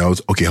figuring out,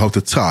 okay, how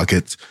to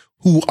target,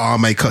 who are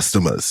my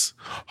customers?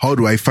 How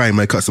do I find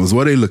my customers?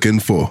 What are they looking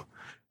for?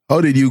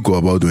 How did you go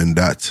about doing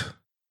that?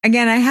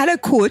 Again, I had a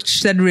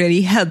coach that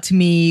really helped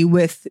me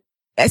with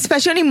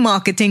especially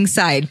marketing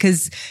side,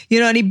 because,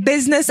 the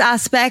business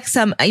aspects,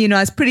 I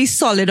was pretty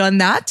solid on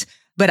that.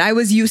 But I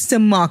was used to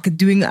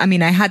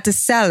I had to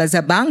sell as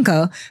a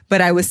banker,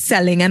 but I was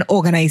selling an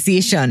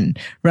organization,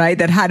 right?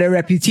 That had a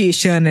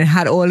reputation and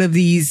had all of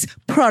these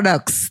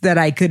products that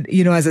I could,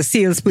 as a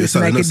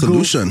salesperson, I could a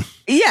solution.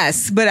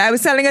 Yes, but I was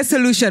selling a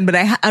solution, but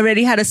I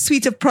already had a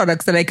suite of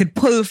products that I could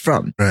pull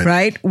from,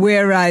 right?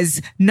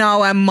 Whereas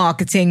now I'm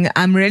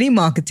really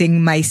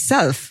marketing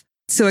myself.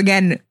 So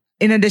again,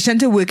 in addition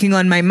to working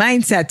on my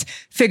mindset,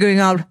 figuring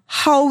out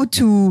how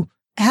to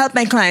help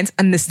my clients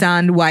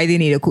understand why they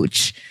need a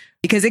coach.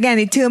 Because again,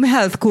 the term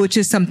health coach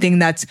is something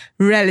that's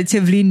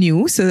relatively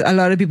new. So a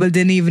lot of people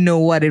didn't even know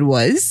what it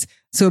was.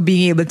 So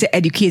being able to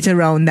educate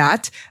around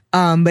that.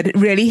 But it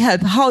really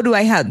helped. How do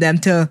I help them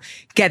to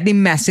get the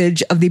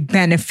message of the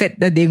benefit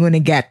that they're going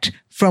to get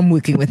from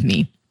working with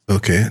me?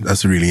 Okay,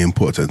 that's really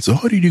important. So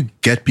how did you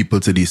get people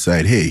to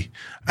decide, hey,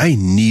 I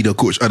need a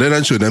coach, other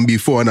than show them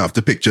before and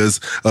after pictures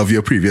of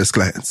your previous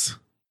clients?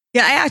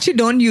 Yeah, I actually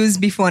don't use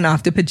before and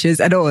after pictures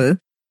at all.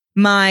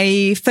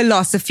 My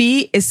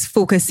philosophy is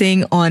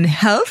focusing on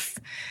health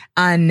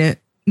and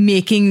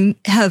making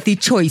healthy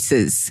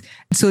choices.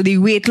 So the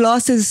weight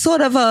loss is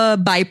sort of a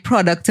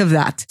byproduct of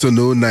that. So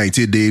no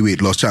 90-day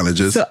weight loss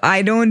challenges? So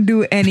I don't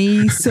do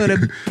any sort of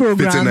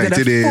program that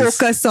are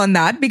focused on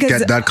that, because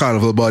get that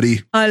carnival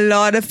body. A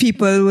lot of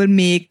people will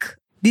make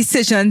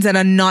decisions that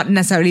are not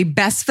necessarily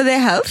best for their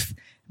health,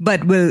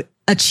 but will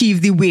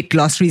achieve the weight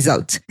loss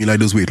result. You like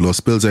those weight loss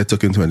pills I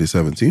took in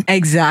 2017?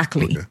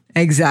 Exactly. Okay.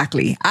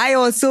 Exactly. I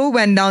also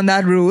went down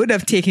that road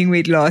of taking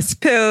weight loss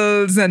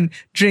pills and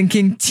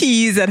drinking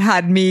teas that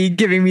had me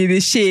giving me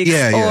the shakes,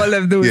 all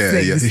of those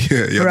things.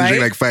 Yeah. You have to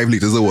drink like 5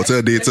 liters of water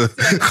a day to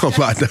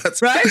combat that.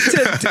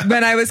 Right.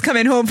 When I was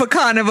coming home for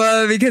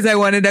carnival because I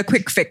wanted a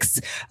quick fix.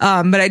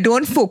 But I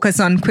don't focus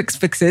on quick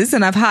fixes.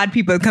 And I've had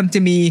people come to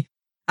me,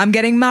 I'm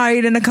getting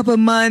married in a couple of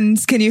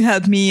months. Can you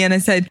help me? And I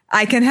said,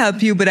 I can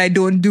help you, but I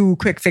don't do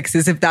quick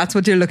fixes. If that's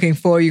what you're looking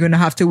for, you're going to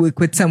have to work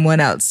with someone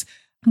else.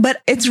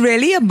 But it's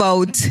really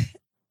about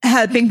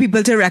helping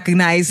people to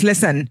recognize,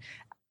 listen,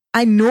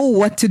 I know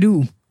what to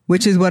do,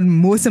 which is what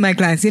most of my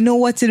clients, they know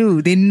what to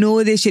do. They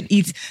know they should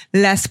eat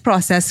less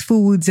processed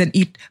foods and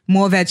eat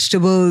more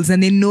vegetables.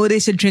 And they know they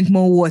should drink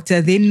more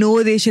water. They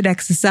know they should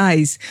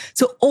exercise.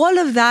 So all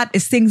of that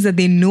is things that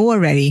they know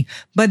already,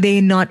 but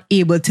they're not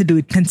able to do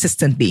it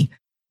consistently.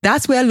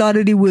 That's where a lot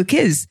of the work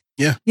is.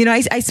 Yeah.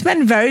 I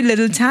spend very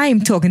little time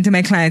talking to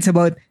my clients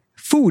about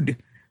food.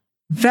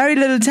 Very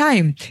little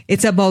time.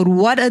 It's about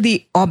what are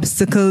the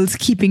obstacles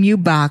keeping you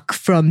back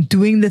from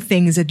doing the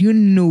things that you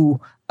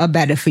know are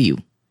better for you.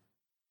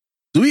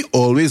 Do we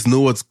always know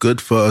what's good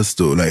for us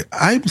though? Like,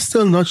 I'm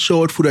still not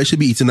sure what food I should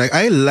be eating. Like,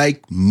 I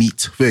like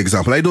meat, for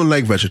example. I don't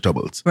like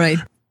vegetables. Right.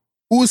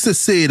 Who's to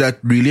say that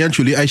really and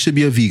truly I should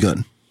be a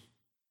vegan?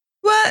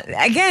 Well,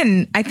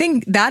 again, I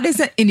think that is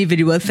an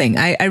individual thing.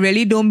 I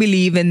really don't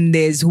believe in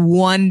there's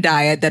one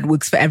diet that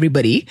works for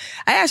everybody.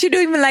 I actually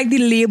don't even like the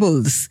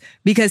labels,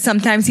 because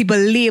sometimes people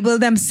label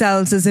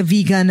themselves as a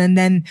vegan and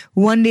then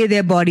one day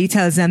their body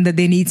tells them that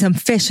they need some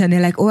fish and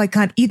they're like, oh, I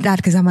can't eat that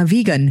because I'm a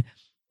vegan.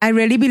 I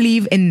really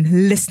believe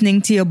in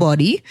listening to your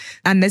body.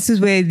 And this is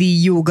where the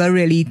yoga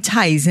really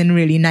ties in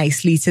really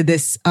nicely to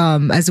this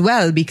as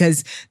well,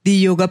 because the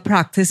yoga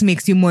practice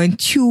makes you more in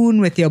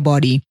tune with your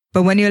body.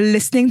 But when you're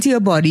listening to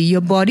your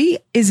body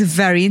is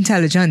very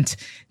intelligent.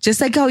 Just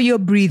like how you're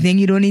breathing,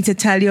 you don't need to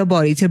tell your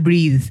body to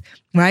breathe,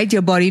 right?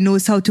 Your body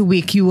knows how to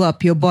wake you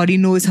up. Your body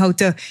knows how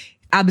to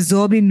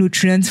absorb the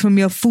nutrients from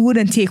your food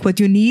and take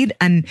what you need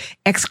and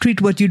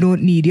excrete what you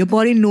don't need. Your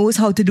body knows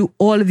how to do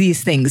all of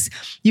these things.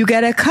 You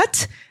get a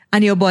cut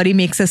and your body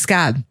makes a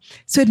scab.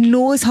 So it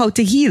knows how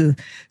to heal.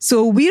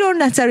 So we don't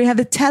necessarily have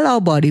to tell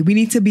our body. We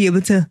need to be able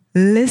to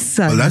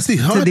listen to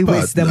the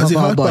wisdom of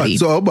our body.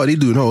 So our body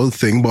doing our whole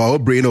thing, but our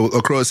brain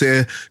across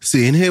here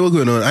saying, hey, what's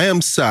going on? I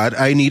am sad.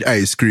 I need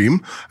ice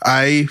cream.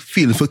 I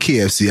feel for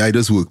KFC. I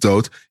just worked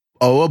out.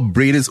 Our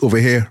brain is over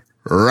here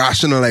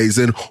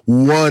rationalizing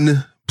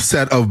one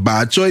set of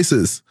bad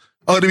choices.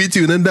 How do we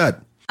tune in that?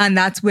 And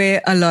that's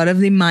where a lot of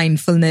the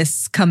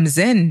mindfulness comes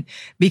in,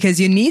 because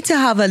you need to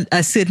have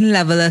a certain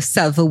level of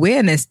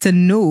self-awareness to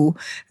know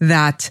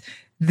that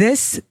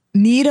this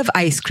need of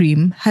ice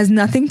cream has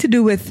nothing to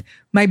do with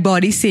my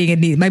body saying it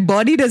needs. My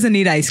body doesn't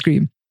need ice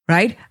cream,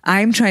 right?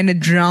 I'm trying to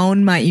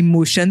drown my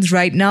emotions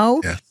right now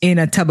in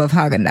a tub of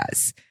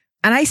Haagen-Dazs.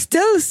 And I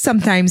still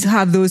sometimes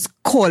have those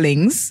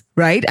callings,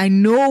 right? I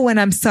know when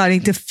I'm starting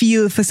to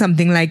feel for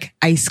something like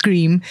ice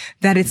cream,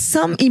 that it's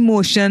some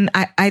emotion,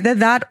 either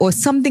that or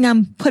something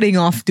I'm putting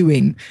off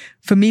doing.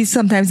 For me,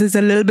 sometimes it's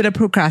a little bit of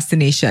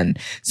procrastination.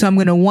 So I'm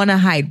going to want to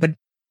hide. But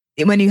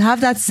when you have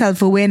that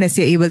self-awareness,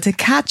 you're able to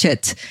catch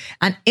it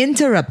and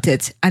interrupt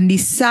it and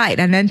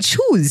decide and then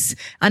choose,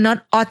 and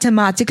not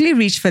automatically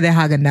reach for the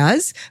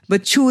Haagen-Dazs,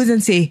 but choose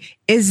and say,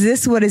 is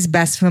this what is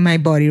best for my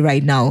body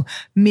right now?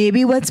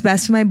 Maybe what's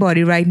best for my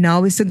body right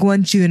now is to go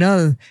and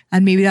journal,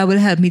 and maybe that will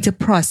help me to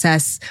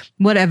process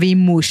whatever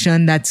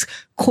emotion that's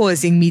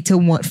causing me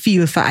to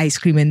feel for ice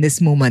cream in this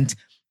moment.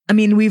 I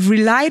mean, we've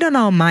relied on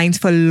our minds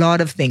for a lot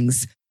of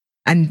things.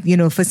 And,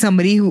 for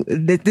somebody who,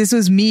 this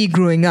was me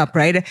growing up,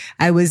 right?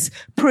 I was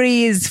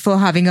praised for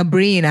having a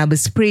brain. I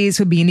was praised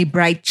for being a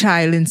bright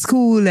child in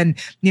school and,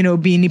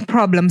 being a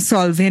problem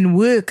solving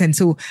work. And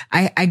so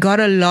I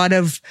got a lot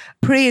of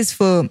praise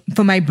for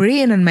my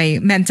brain and my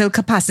mental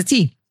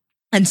capacity.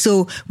 And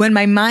so when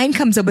my mind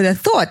comes up with a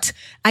thought,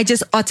 I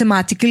just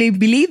automatically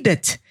believed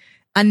it.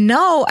 And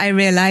now I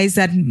realize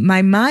that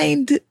my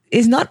mind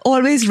is not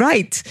always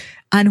right.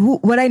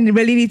 And what I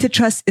really need to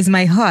trust is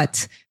my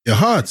heart. Your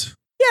heart?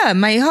 Yeah,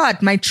 my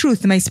heart, my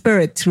truth, my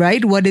spirit,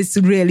 right? What is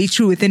really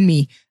true within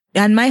me.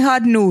 And my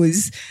heart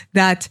knows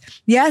that,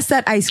 yes,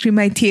 that ice cream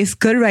might taste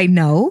good right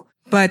now,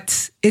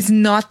 but it's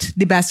not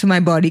the best for my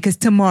body because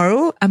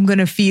tomorrow I'm going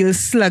to feel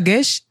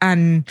sluggish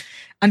and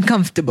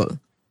uncomfortable.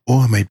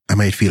 Oh, I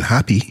might feel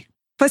happy.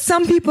 For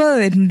some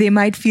people, they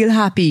might feel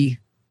happy,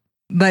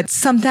 but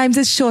sometimes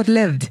it's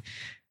short-lived.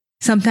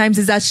 Sometimes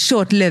it's that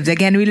short-lived.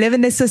 Again, we live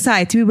in this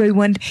society where we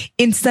want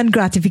instant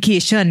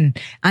gratification.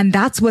 And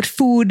that's what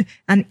food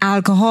and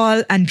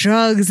alcohol and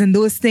drugs and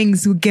those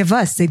things will give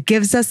us. It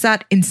gives us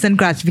that instant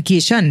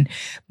gratification.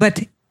 But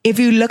if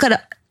you look at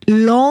a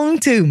long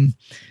term,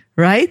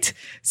 right?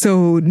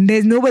 So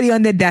there's nobody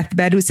on their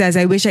deathbed who says,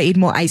 I wish I ate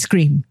more ice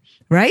cream,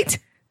 right?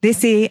 They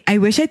say, I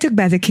wish I took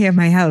better care of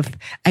my health.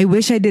 I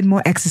wish I did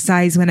more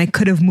exercise when I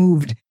could have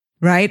moved.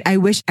 Right? I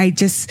wish I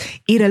just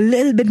ate a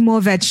little bit more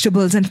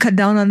vegetables and cut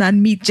down on that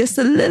meat just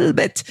a little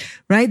bit.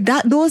 Right?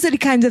 Those are the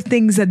kinds of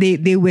things that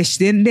they wish.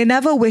 They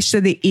never wish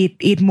that they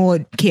ate more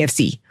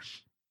KFC.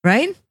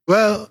 Right?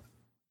 Well,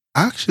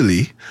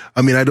 actually,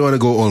 I mean, I don't want to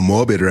go all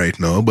morbid right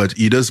now, but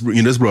you just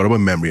brought up a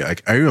memory.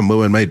 I remember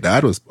when my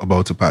dad was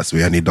about to pass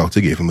away and the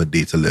doctor gave him a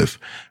day to live.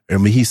 I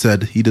remember he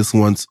said he just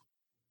wants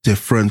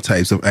different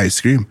types of ice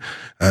cream.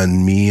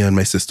 And me and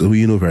my sister, who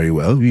you know very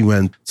well, we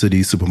went to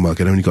the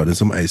supermarket and we got him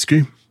some ice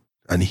cream.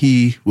 And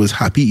he was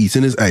happy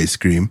eating his ice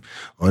cream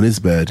on his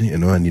bed,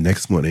 and the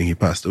next morning he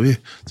passed away.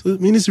 So, I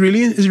mean, it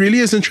really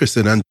is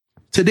interesting. And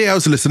today I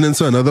was listening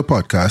to another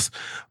podcast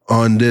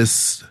on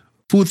this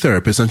food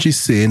therapist, and she's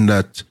saying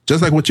that,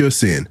 just like what you're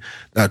saying,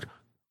 that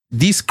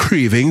these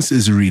cravings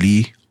is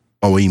really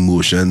our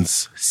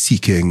emotions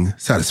seeking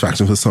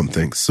satisfaction for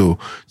something. So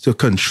to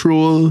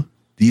control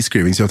these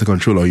cravings, you have to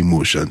control our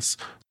emotions.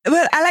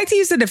 Well, I like to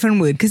use a different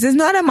word because it's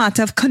not a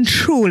matter of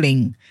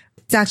controlling.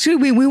 It's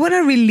actually, we want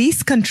to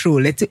release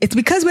control. It's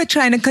because we're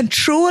trying to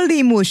control the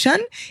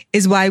emotion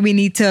is why we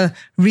need to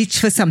reach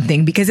for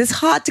something, because it's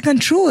hard to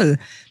control.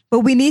 But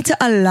we need to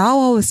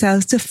allow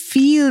ourselves to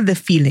feel the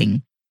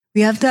feeling.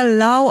 We have to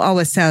allow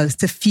ourselves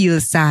to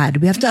feel sad.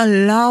 We have to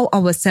allow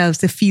ourselves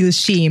to feel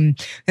shame.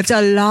 We have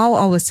to allow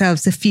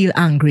ourselves to feel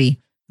angry.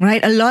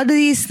 Right? A lot of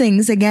these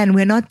things, again,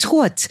 we're not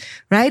taught,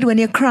 right? When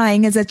you're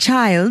crying as a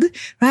child,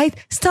 right?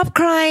 Stop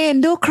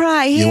crying. Don't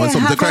cry. You want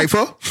something to cry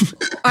for?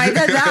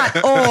 Either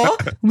that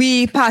or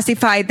we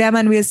pacify them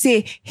and we'll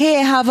say, hey,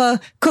 have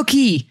a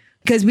cookie.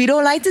 Because we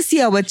don't like to see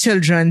our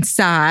children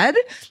sad.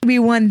 We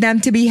want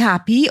them to be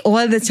happy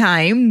all the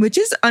time, which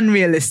is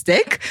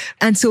unrealistic.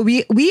 And so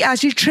we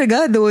actually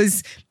trigger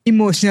those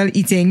emotional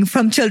eating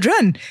from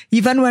children.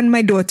 Even when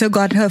my daughter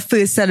got her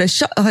first set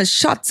of her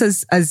shots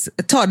as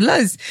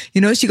toddlers,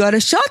 she got a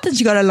shot and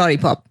she got a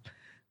lollipop,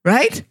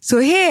 right? So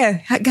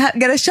here,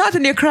 get a shot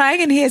and you're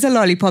crying and here's a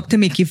lollipop to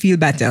make you feel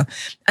better.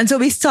 And so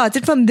we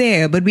started from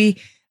there,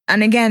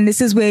 and again,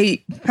 this is where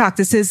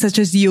practices such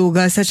as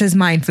yoga, such as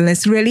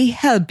mindfulness really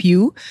help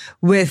you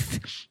with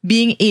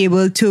being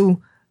able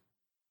to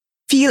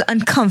feel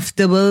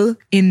uncomfortable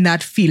in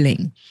that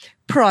feeling,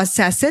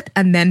 process it,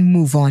 and then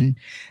move on.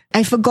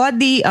 I forgot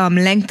the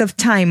length of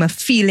time a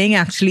feeling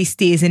actually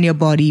stays in your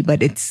body,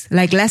 but it's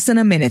like less than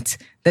a minute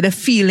that a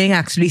feeling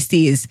actually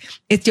stays.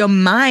 It's your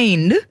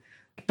mind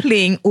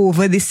playing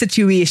over the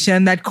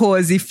situation that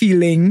caused the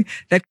feeling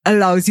that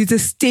allows you to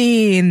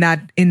stay in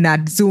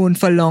that zone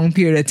for a long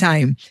period of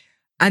time.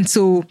 And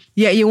so,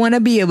 yeah, you want to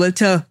be able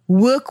to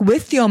work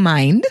with your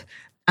mind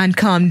and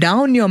calm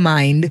down your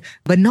mind,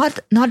 but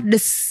not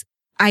this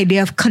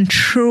idea of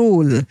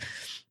control.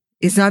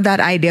 It's not that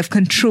idea of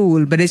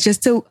control, but it's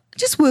just to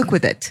work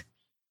with it.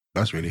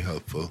 That's really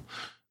helpful.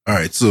 All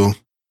right. So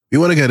we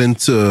want to get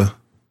into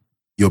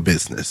your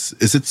business.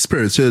 Is it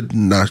Spirited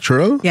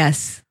Natural?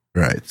 Yes.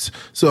 Right.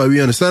 So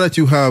we understand that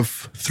you have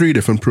 3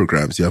 different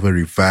programs. You have a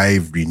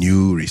Revive,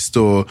 Renew,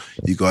 Restore.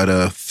 You got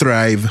a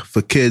Thrive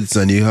for Kids,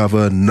 and you have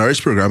a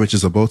Nourish program, which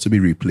is about to be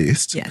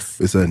replaced. Yes.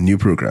 It's a new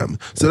program.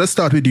 So let's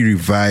start with the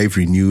Revive,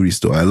 Renew,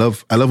 Restore. I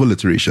love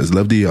alliterations. I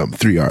love the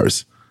 3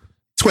 R's.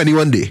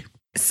 21 day.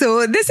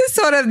 So this is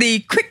sort of the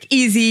quick,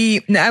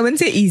 easy, I wouldn't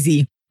say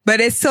easy,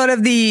 but it's sort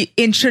of the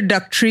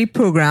introductory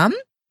program.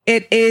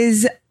 It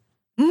is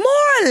more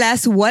or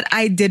less what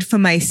I did for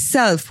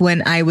myself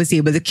when I was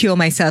able to cure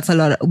myself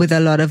with a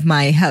lot of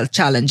my health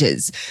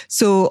challenges.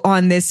 So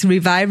on this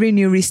Revive,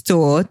 Renew,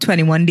 Restore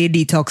 21-day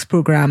detox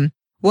program,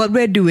 what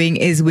we're doing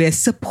is we're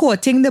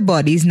supporting the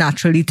body's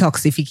natural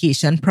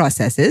detoxification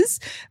processes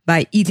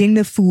by eating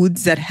the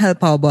foods that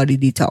help our body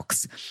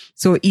detox.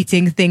 So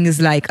eating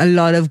things like a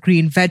lot of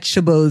green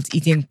vegetables,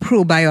 eating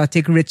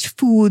probiotic-rich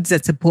foods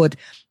that support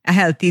a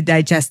healthy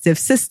digestive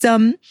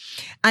system.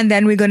 And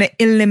then we're going to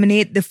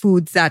eliminate the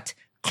foods that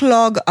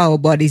clog our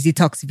body's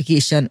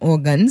detoxification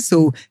organs.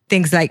 So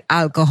things like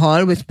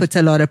alcohol, which puts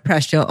a lot of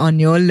pressure on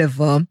your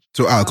liver.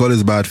 So alcohol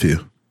is bad for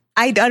you?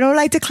 I don't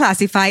like to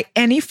classify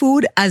any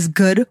food as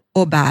good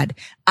or bad.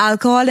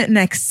 Alcohol in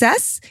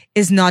excess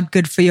is not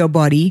good for your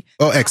body.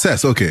 Oh,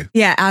 excess. Okay.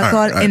 Yeah,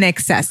 alcohol in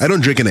excess. I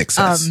don't drink in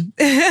excess.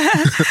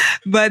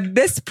 But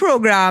this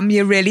program,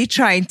 you're really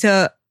trying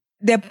to,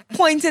 there are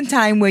points in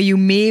time where you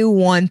may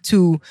want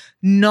to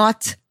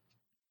not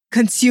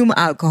consume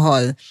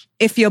alcohol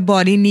if your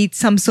body needs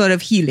some sort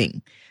of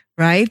healing,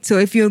 right? So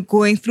if you're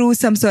going through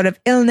some sort of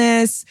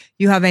illness,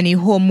 you have any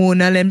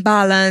hormonal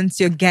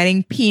imbalance, you're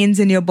getting pains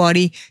in your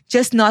body,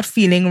 just not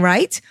feeling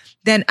right,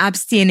 then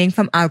abstaining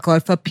from alcohol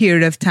for a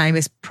period of time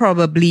is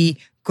probably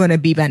going to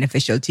be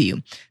beneficial to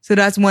you. So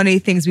that's one of the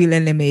things we'll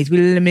eliminate.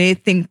 We'll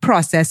eliminate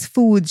processed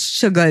foods,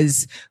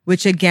 sugars,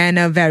 which again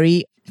are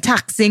very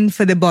taxing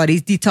for the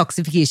body's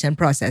detoxification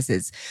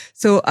processes.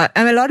 So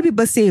and a lot of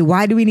people say,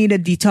 why do we need a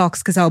detox?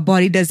 Because our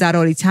body does that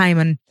all the time.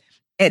 And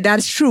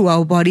that's true.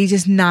 Our body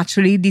just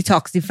naturally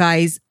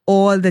detoxifies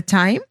all the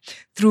time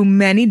through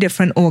many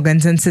different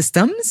organs and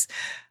systems.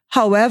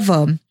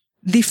 However,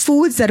 the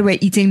foods that we're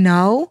eating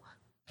now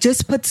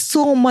just put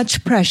so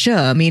much pressure.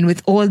 I mean,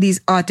 with all these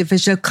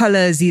artificial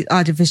colors, these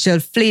artificial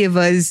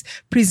flavors,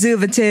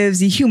 preservatives,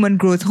 the human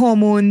growth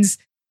hormones,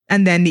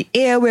 and then the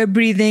air we're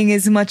breathing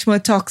is much more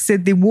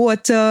toxic, the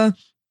water,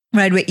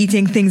 right? We're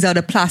eating things out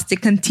of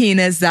plastic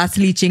containers that's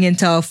leaching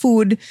into our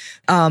food.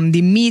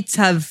 The meats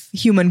have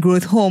human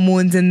growth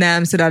hormones in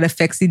them, so that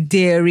affects the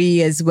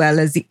dairy as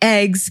well as the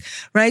eggs,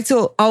 right?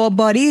 So our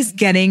body is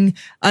getting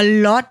a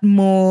lot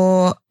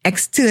more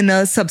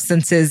external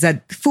substances,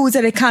 that foods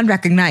that it can't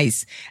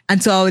recognize.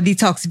 And so our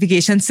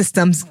detoxification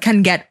systems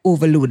can get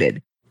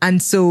overloaded. And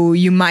so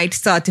you might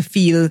start to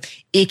feel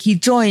achy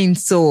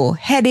joints or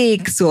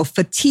headaches or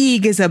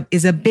fatigue is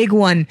a big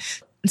one.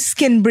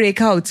 Skin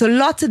breakout. So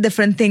lots of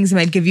different things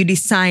might give you the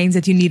signs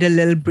that you need a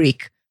little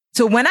break.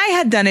 So when I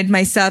had done it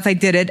myself, I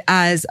did it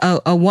as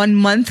a 1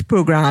 month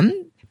program.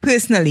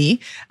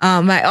 Personally,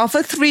 I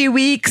offer 3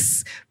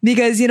 weeks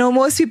because,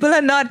 most people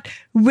are not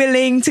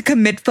willing to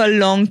commit for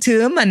long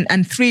term.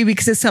 And 3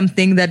 weeks is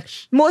something that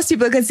most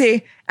people can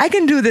say, I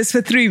can do this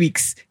for 3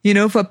 weeks,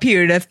 for a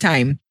period of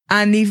time.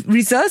 And the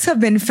results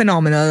have been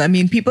phenomenal. I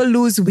mean, people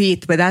lose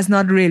weight, but that's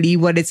not really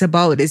what it's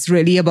about. It's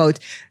really about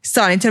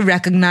starting to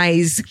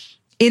recognize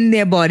in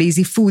their bodies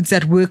the foods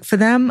that work for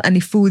them and the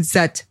foods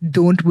that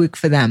don't work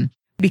for them.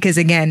 Because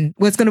again,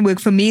 what's going to work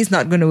for me is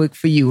not going to work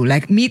for you.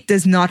 Like meat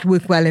does not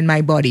work well in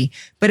my body,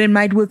 but it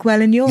might work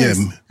well in yours.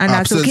 Yeah, and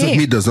that's absence okay. of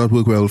meat does not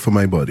work well for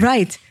my body.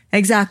 Right.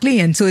 Exactly.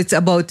 And so it's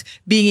about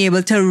being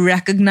able to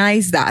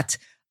recognize that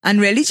and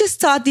really just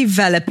start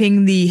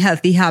developing the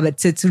healthy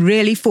habits. It's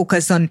really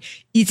focused on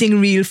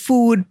eating real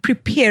food,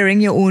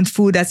 preparing your own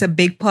food. That's a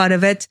big part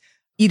of it.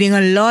 Eating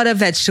a lot of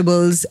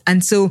vegetables.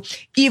 And so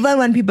even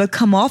when people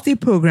come off the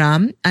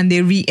program and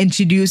they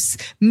reintroduce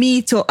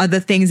meat or other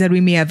things that we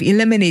may have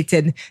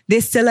eliminated, they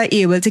still are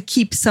able to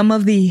keep some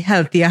of the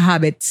healthier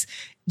habits,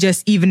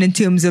 just even in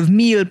terms of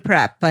meal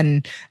prep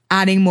and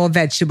adding more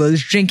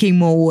vegetables, drinking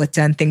more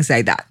water and things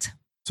like that.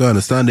 So I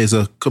understand there's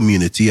a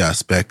community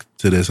aspect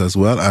to this as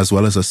well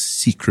as a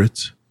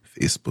secret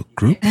Facebook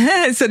group.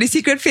 So the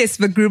secret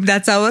Facebook group,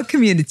 that's our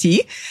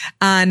community.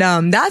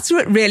 And that's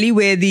really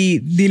where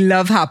the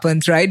love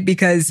happens, right?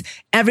 Because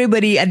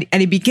everybody at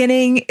the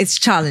beginning, it's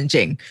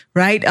challenging,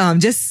 right?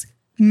 Just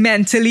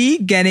mentally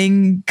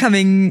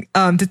coming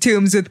to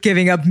terms with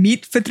giving up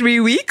meat for 3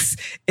 weeks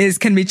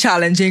can be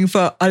challenging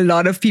for a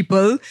lot of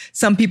people.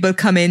 Some people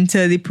come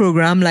into the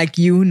program like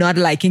you, not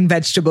liking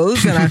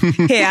vegetables. And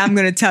I'm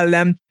going to tell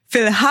them,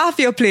 fill half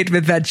your plate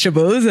with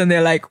vegetables. And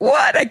they're like,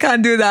 what? I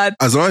can't do that.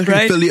 As long as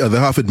you fill the other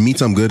half with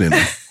meat, I'm good in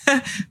it.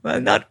 Well,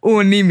 not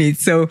only meat.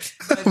 So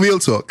we'll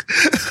talk.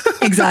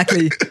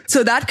 Exactly.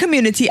 So that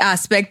community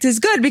aspect is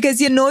good because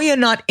you're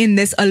not in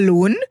this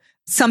alone.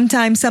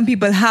 Sometimes some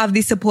people have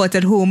the support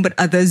at home, but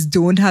others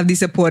don't have the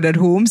support at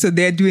home. So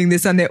they're doing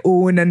this on their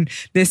own and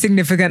their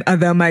significant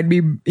other might be,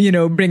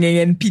 bringing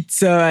in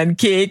pizza and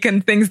cake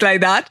and things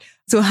like that.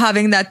 So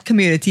having that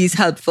community is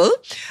helpful.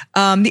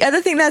 The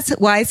other thing that's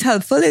why it's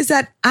helpful is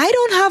that I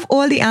don't have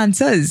all the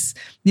answers,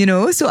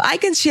 so I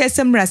can share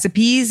some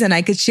recipes and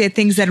I could share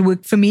things that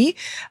work for me.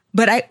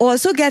 But I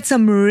also get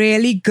some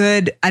really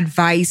good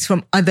advice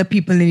from other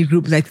people in the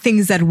group, like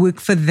things that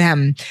work for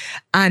them.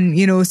 And,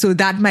 so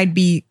that might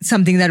be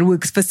something that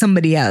works for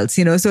somebody else,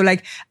 So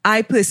like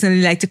I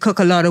personally like to cook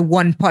a lot of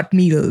one pot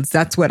meals.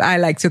 That's what I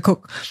like to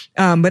cook.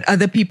 But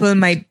other people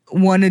might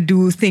want to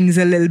do things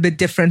a little bit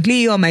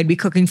differently or might be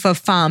cooking for a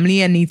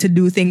family and need to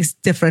do things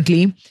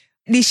differently.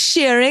 The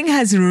sharing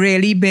has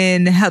really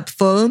been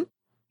helpful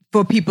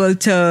for people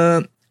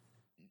to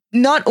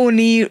not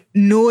only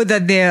know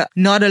that they're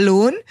not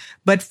alone,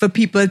 but for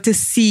people to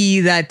see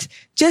that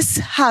just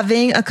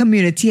having a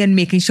community and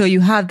making sure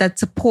you have that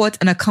support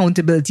and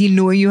accountability,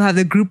 knowing you have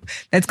a group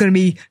that's going to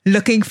be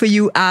looking for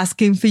you,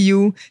 asking for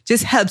you,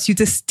 just helps you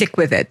to stick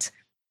with it.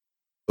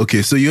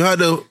 Okay, so you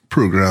had a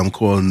program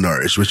called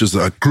Nourish, which is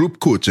a group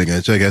coaching,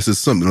 which I guess is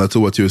similar to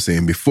what you were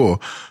saying before.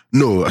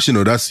 No,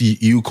 that's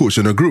you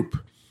coaching a group.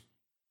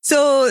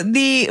 So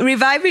the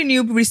Revive,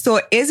 Renew,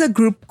 Restore is a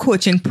group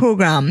coaching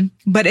program,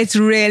 but it's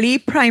really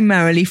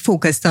primarily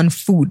focused on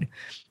food,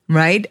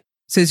 right?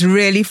 So it's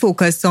really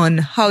focused on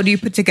how do you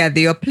put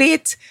together your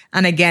plate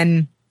and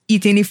again,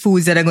 eating the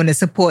foods that are going to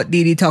support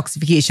the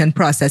detoxification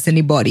process in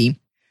the body.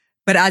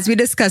 But as we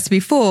discussed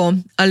before,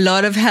 a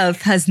lot of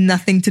health has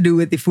nothing to do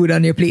with the food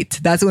on your plate.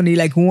 That's only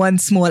like one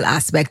small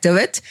aspect of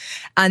it.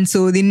 And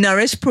so the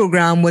Nourish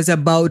program was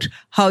about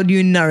how do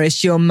you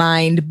nourish your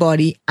mind,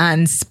 body,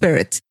 and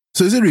spirit.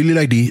 So is it really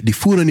like the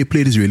food on your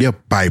plate is really a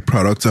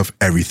byproduct of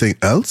everything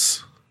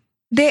else?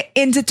 They're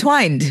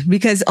intertwined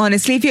because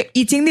honestly, if you're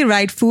eating the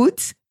right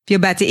foods, if you're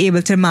better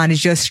able to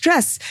manage your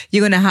stress,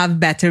 you're going to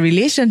have better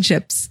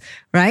relationships,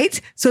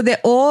 right? So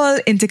they're all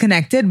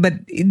interconnected, but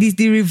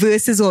the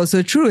reverse is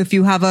also true. If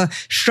you have a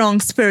strong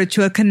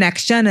spiritual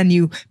connection and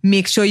you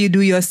make sure you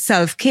do your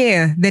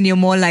self-care, then you're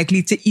more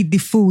likely to eat the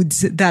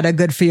foods that are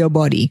good for your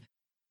body.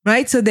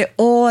 Right? So they're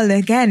all,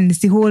 again, it's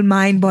the whole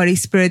mind, body,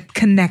 spirit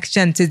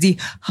connection to the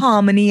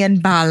harmony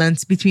and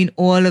balance between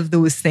all of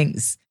those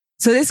things.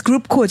 So this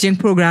group coaching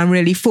program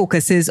really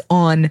focuses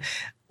on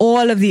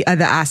all of the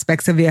other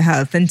aspects of your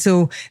health. And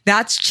so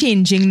that's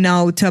changing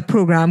now to a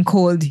program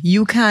called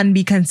You Can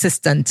Be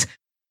Consistent.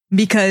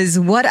 Because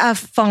what I've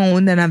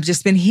found, and I've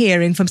just been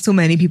hearing from so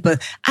many people,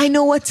 I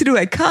know what to do.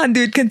 I can't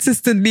do it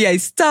consistently. I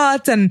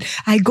start and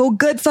I go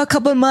good for a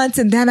couple months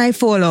and then I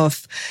fall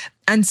off.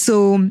 And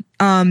so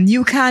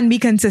You Can Be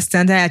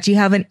Consistent. I actually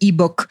have an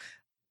ebook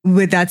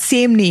with that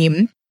same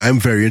name. I'm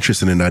very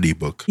interested in that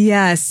ebook.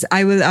 Yes,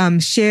 I will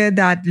share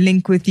that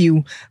link with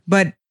you.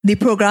 But the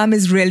program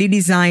is really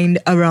designed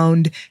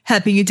around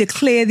helping you to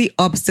clear the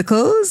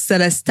obstacles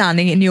that are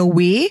standing in your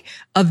way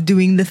of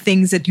doing the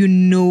things that you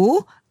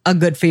know are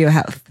good for your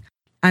health.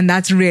 And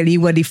that's really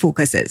what the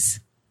focus is.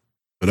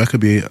 But that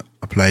could be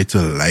applied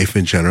to life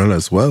in general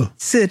as well.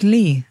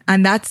 Certainly.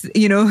 And that's,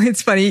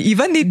 it's funny,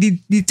 even the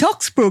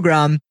detox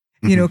program,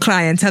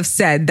 clients have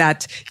said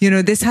that,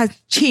 this has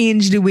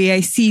changed the way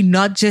I see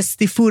not just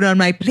the food on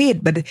my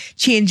plate, but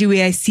changed the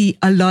way I see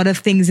a lot of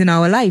things in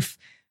our life.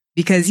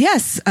 Because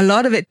yes, a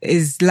lot of it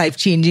is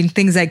life-changing.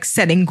 Things like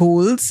setting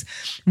goals,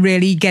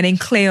 really getting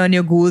clear on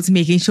your goals,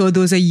 making sure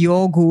those are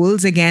your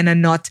goals again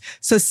and not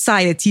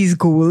society's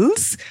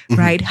goals,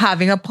 right?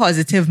 Having a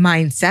positive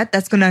mindset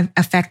that's going to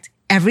affect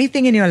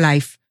everything in your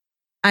life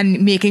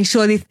and making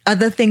sure the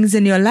other things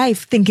in your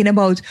life, thinking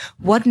about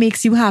what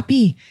makes you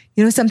happy.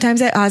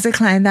 Sometimes I ask a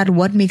client that,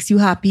 what makes you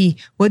happy?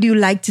 What do you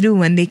like to do?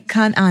 When they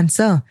can't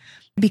answer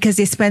because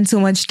they spend so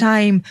much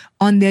time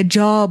on their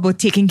job or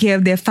taking care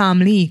of their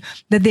family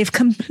that they've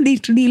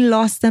completely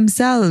lost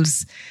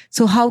themselves.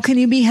 So how can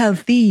you be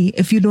healthy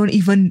if you don't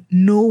even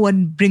know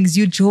what brings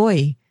you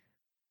joy?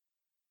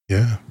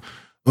 Yeah.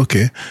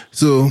 Okay.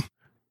 So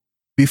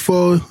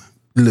before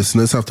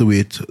listeners have to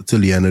wait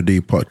till the end of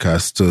the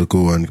podcast to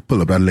go and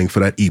pull up that link for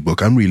that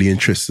ebook, I'm really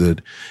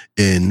interested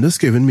in just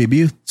giving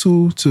maybe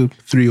 2 to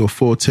 3 or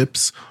 4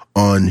 tips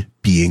on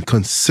being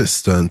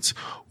consistent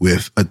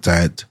with a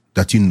diet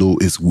that you know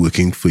is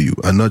working for you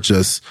and not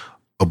just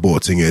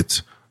aborting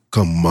it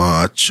come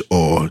March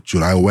or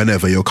July,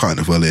 whenever your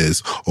carnival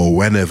is, or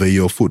whenever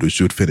your photo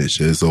shoot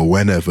finishes, or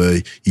whenever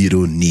you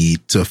don't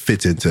need to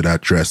fit into that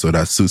dress or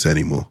that suit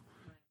anymore.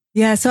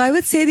 Yeah, so I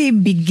would say the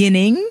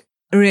beginning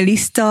really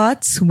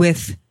starts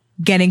with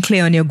getting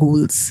clear on your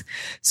goals.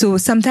 So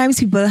sometimes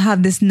people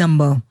have this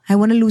number. I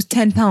want to lose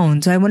 10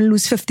 pounds, or I want to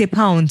lose 50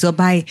 pounds, or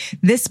by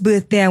this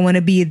birthday, I want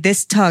to be at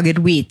this target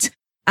weight.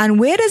 And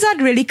where does that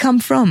really come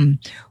from?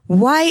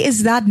 Why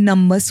is that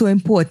number so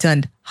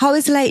important? How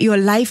is your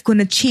life going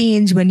to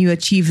change when you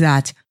achieve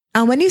that?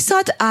 And when you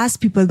start to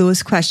ask people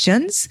those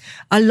questions,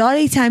 a lot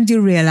of times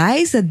you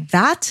realize that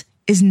that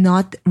is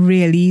not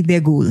really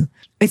their goal.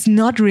 It's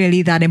not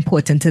really that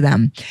important to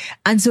them.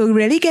 And so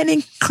really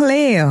getting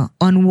clear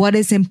on what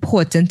is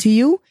important to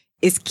you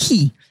is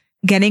key.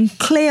 Getting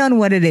clear on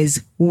what it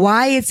is,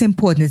 why it's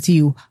important to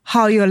you,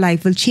 how your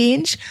life will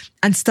change,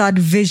 and start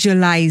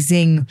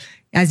visualizing,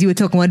 as you were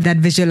talking about that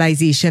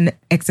visualization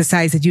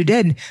exercise that you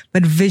did,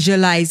 but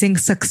visualizing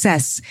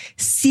success,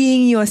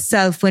 seeing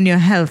yourself when you're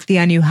healthy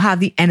and you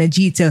have the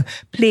energy to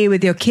play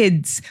with your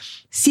kids,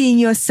 seeing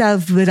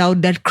yourself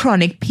without that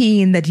chronic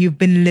pain that you've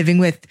been living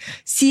with,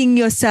 seeing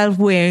yourself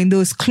wearing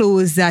those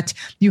clothes that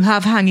you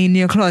have hanging in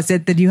your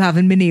closet that you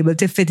haven't been able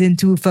to fit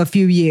into for a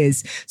few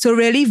years. So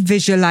really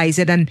visualize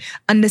it and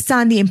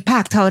understand the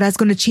impact, how that's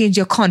going to change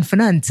your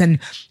confidence. And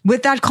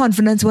with that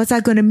confidence, what's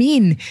that going to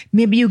mean?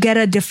 Maybe you get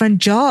a different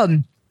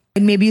job.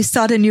 And maybe you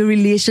start a new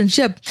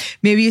relationship.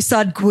 Maybe you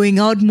start going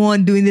out more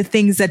and doing the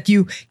things that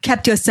you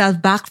kept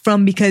yourself back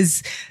from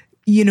because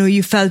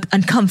you felt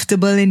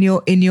uncomfortable in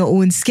your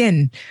own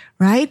skin,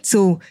 right?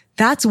 So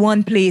that's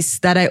one place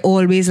that I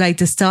always like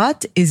to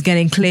start, is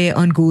getting clear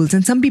on goals.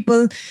 And some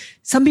people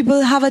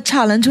have a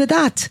challenge with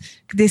that.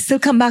 They still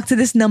come back to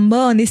this number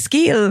on the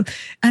scale,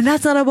 and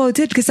that's not about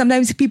it, because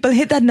sometimes people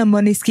hit that number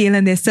on the scale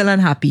and they're still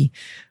unhappy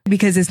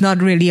because it's not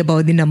really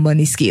about the number on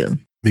the scale.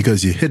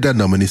 Because you hit that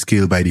number on the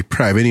scale by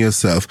depriving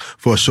yourself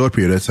for a short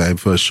period of time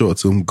for a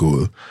short-term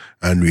goal.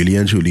 And really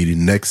and truly, the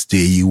next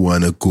day you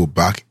want to go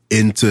back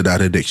into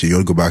that addiction. You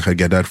want to go back and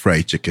get that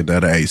fried chicken,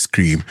 that ice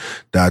cream,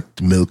 that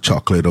milk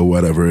chocolate, or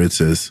whatever it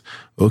is.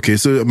 Okay,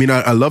 so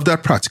I love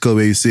that practical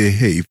way you say,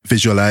 hey,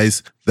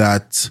 visualize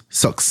that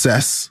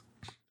success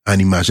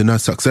and imagine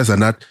that success,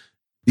 and that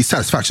the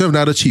satisfaction of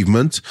that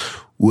achievement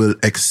will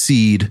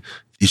exceed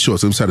the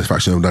short-term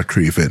satisfaction of that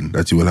craving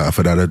that you will have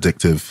for that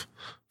addictive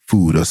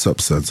food or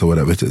substance or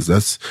whatever it is.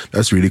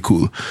 That's really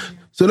cool.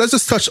 So let's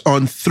just touch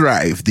on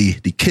Thrive, the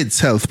kids'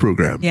 health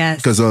program. Yes.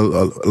 Because a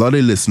lot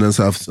of listeners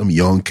have some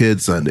young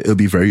kids and it'll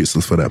be very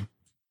useful for them.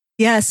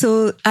 Yeah,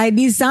 so I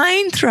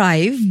designed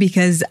Thrive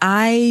because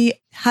I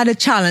had a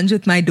challenge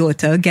with my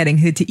daughter getting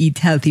her to eat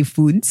healthy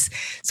foods.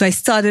 So I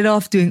started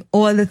off doing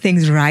all the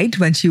things right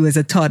when she was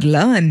a toddler,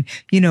 and,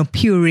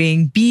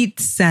 pureeing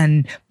beets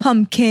and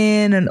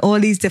pumpkin and all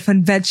these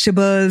different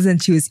vegetables.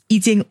 And she was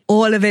eating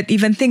all of it,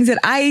 even things that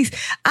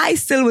I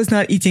still was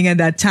not eating at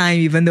that time,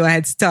 even though I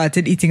had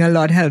started eating a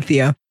lot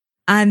healthier.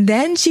 And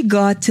then she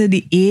got to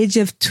the age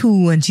of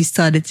 2 and she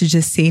started to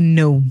just say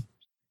no.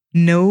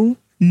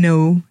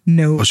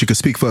 Oh, she could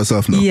speak for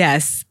herself now.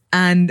 Yes.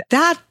 And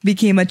that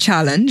became a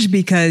challenge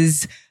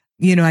because,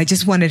 I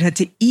just wanted her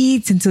to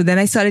eat. And so then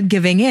I started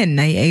giving in.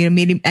 I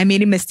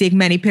made a mistake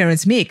many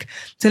parents make.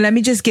 So let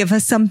me just give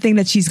her something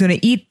that she's going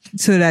to eat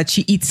so that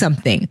she eats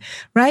something.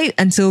 Right.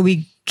 And so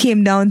we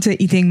came down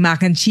to eating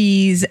mac and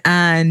cheese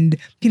and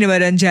peanut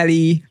butter and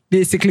jelly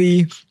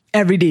basically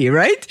every day.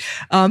 Right.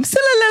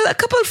 Still a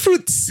couple of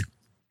fruits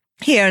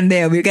here and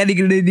there. We're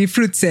getting the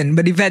fruits in,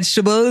 but the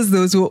vegetables,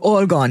 those were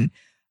all gone.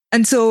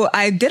 And so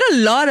I did a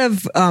lot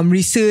of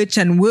research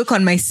and work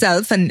on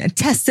myself and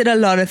tested a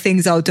lot of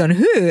things out on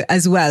her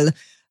as well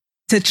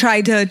to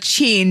try to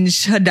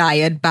change her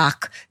diet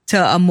back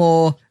to a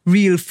more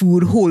real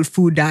food, whole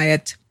food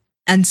diet.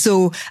 And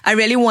so I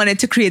really wanted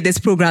to create this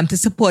program to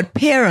support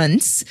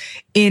parents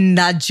in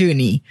that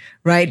journey,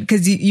 right?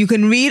 Because you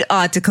can read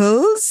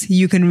articles,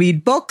 you can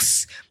read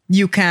books,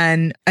 you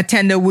can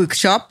attend a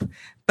workshop.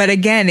 But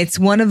again, it's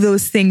one of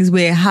those things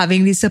where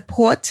having the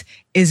support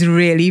is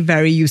really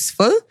very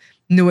useful,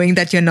 knowing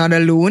that you're not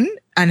alone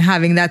and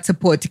having that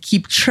support to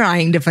keep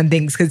trying different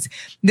things. Because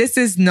this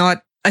is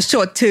not a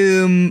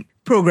short-term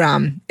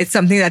program. It's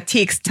something that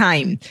takes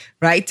time,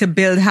 right? To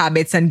build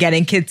habits and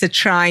getting kids to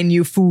try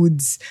new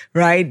foods,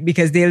 right?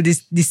 Because they'll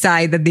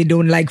decide that they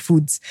don't like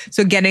foods.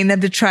 So getting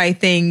them to try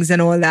things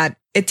and all that,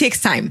 it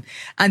takes time.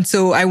 And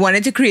so I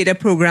wanted to create a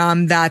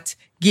program that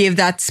gave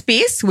that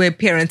space where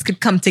parents could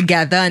come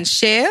together and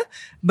share,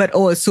 but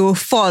also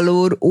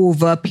followed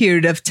over a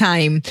period of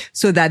time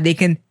so that they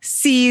can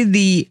see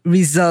the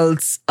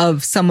results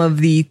of some of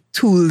the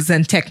tools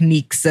and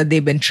techniques that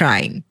they've been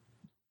trying.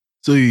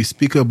 So you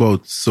speak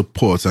about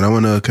support, and I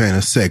want to kind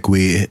of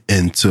segue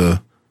into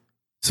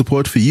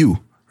support for you,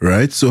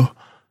 right? So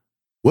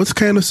what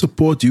kind of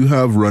support do you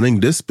have running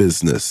this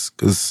business?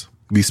 Because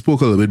we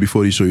spoke a little bit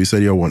before the show. You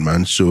said you're a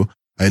one-man show.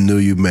 I know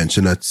you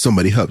mentioned that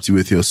somebody helped you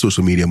with your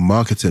social media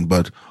marketing,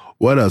 but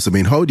what else?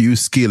 How do you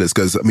scale this?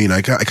 Because,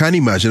 I can't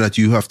imagine that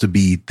you have to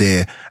be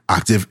there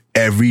active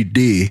every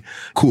day,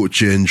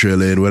 coaching,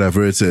 drilling,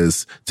 whatever it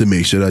is, to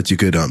make sure that you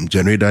could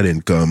generate that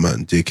income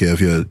and take care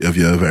of your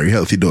very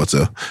healthy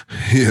daughter.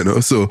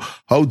 So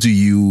how do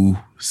you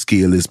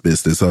scale this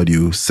business? How do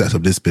you set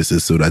up this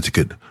business so that you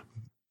could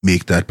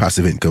make that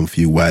passive income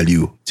for you while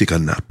you take a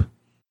nap?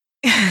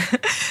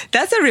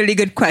 That's a really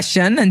good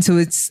question. And so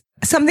it's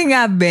something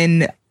I've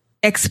been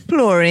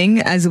exploring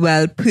as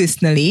well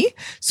personally.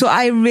 So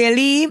I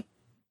really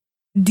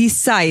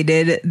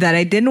decided that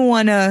I didn't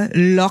want to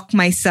lock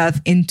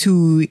myself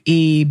into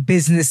a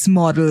business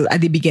model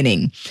at the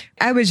beginning.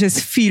 I was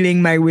just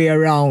feeling my way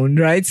around,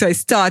 right? So I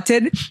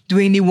started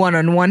doing the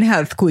one-on-one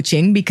health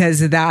coaching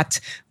because that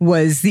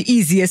was the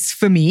easiest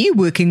for me,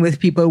 working with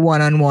people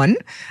one-on-one.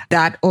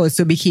 That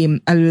also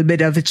became a little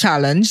bit of a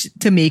challenge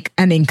to make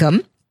an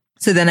income.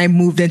 So then I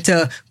moved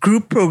into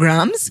group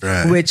programs,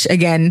 right, which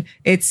again,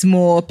 it's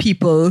more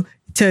people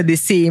to the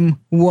same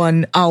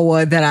 1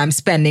 hour that I'm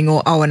spending,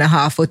 or hour and a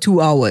half or 2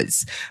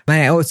 hours.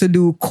 And I also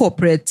do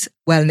corporate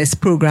wellness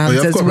programs you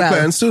have as corporate well.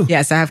 Clients too?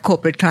 Yes, I have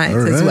corporate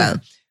clients as well.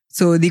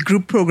 So the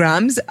group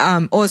programs,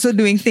 also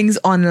doing things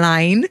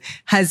online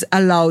has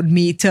allowed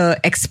me to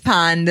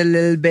expand a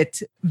little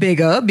bit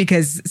bigger,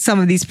 because some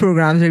of these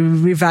programs,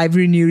 Revive,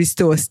 Renew,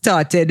 Restore,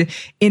 started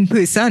in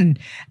person.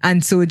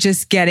 And so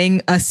just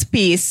getting a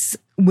space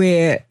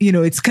where,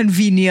 it's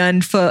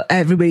convenient for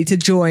everybody to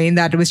join,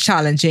 that was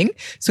challenging.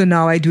 So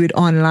now I do it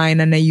online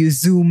and I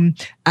use Zoom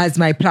as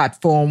my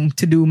platform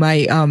to do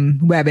my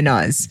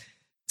webinars.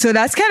 So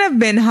that's kind of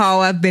been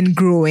how I've been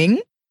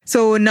growing.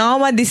 So now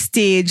I'm at this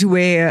stage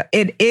where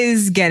it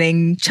is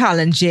getting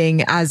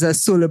challenging as a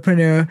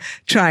solopreneur,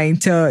 trying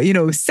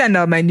to, send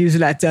out my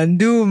newsletter and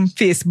do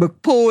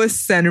Facebook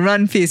posts and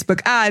run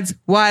Facebook ads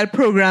while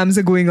programs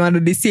are going on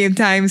at the same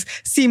time,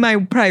 see my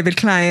private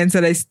clients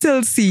that I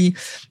still see.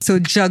 So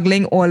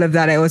juggling all of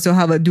that. I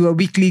also do a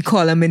weekly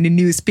column in the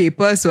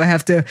newspaper. So I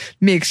have to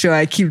make sure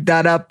I keep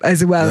that up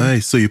as well.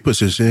 Nice. So you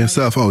position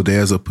yourself out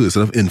there as a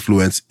person of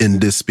influence in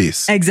this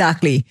space.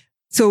 Exactly.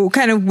 So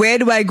kind of where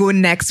do I go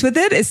next with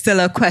it is still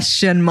a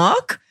question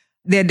mark.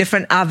 There are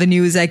different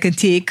avenues I could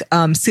take.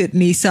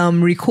 Certainly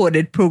some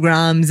recorded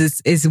programs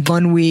is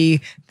one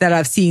way that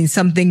I've seen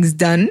some things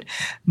done,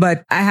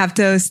 but I have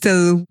to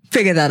still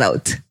figure that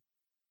out.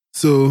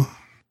 So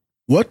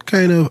what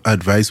kind of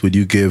advice would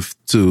you give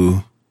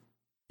to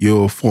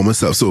your former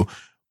self? So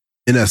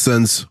in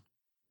essence,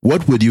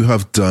 what would you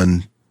have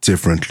done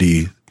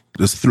differently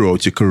just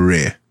throughout your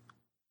career?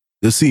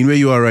 The scene where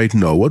you are right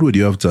now, what would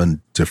you have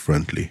done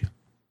differently?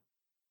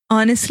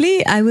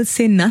 Honestly, I would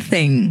say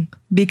nothing,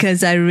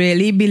 because I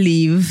really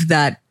believe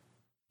that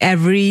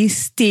every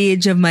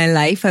stage of my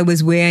life, I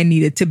was where I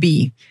needed to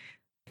be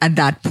at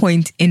that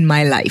point in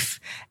my life.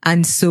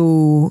 And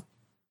so,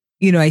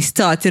 I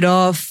started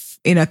off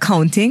in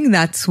accounting.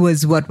 That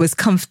was what was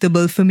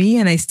comfortable for me.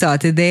 And I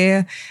started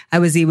there. I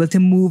was able to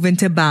move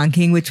into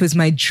banking, which was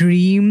my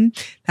dream.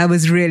 That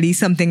was really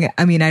something.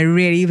 I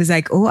really was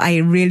like, oh, I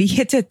really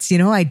hit it.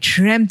 I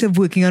dreamt of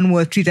working on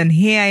Wall Street, and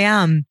here I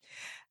am.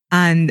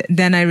 And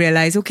then I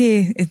realized,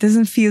 okay, it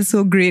doesn't feel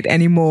so great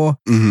anymore.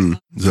 Mm-hmm.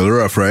 It's a little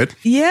rough, right?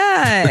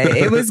 Yeah,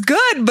 it was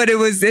good, but it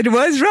was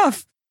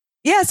rough.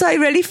 Yeah, so I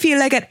really feel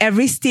like at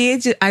every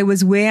stage I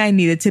was where I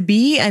needed to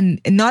be. And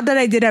not that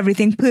I did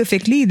everything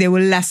perfectly. There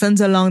were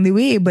lessons along the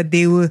way, but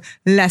they were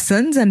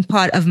lessons and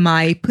part of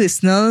my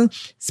personal,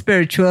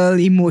 spiritual,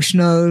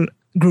 emotional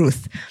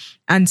growth.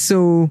 And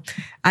so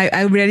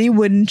I really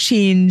wouldn't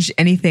change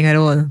anything at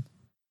all.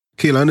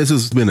 Kaylan, this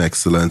has been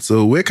excellent.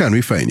 So where can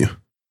we find you?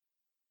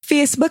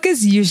 Facebook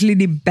is usually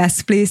the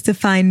best place to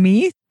find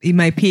me.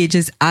 My page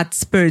is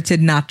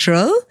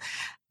 @spiritednatural.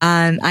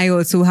 And I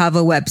also have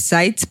a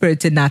website,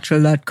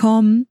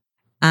 spiritednatural.com.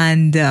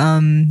 And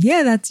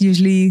that's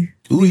usually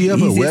Ooh, you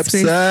have a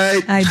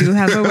website. I do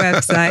have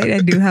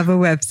a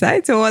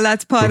website. So all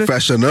that's part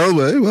professional,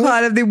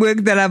 part of the work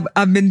that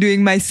I've been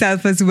doing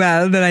myself as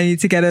well, that I need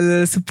to get a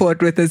little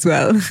support with as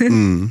well.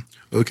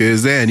 Okay,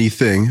 is there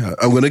anything?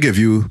 I'm going to give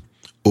you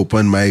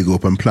open mic,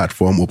 open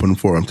platform, open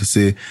forum to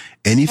say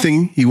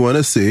anything you want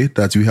to say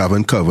that we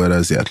haven't covered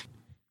as yet.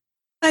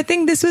 I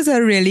think this was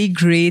a really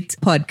great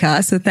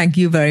podcast. So thank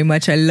you very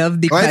much. I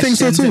love the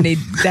questions and the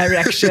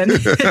direction.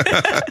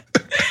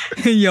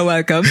 You're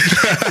welcome.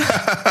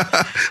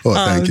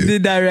 Thank you. The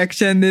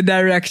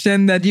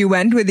direction that you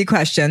went with the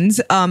questions.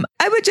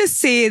 I would just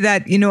say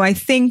that, I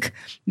think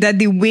that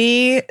the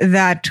way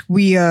that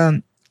we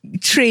are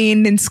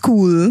trained in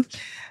school,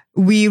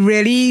 we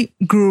really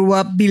grew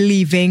up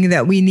believing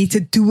that we need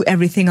to do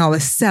everything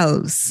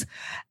ourselves.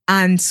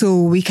 And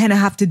so we kind of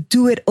have to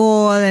do it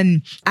all,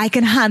 and I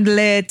can handle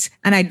it,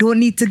 and I don't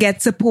need to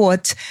get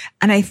support.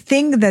 And I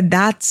think that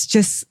that's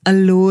just a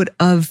load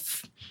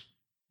of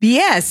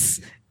BS,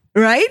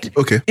 right?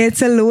 Okay.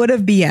 It's a load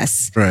of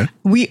BS. Right.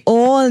 We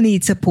all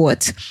need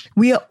support.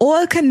 We are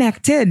all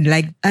connected.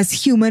 Like as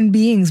human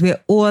beings,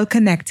 we're all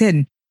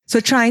connected. So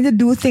trying to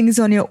do things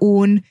on your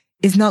own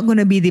is not going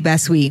to be the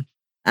best way.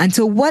 And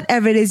so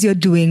whatever it is you're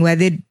doing,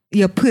 whether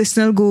your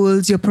personal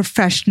goals, your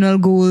professional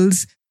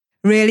goals,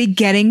 really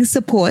getting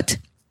support.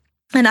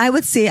 And I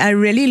would say I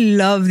really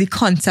love the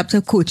concept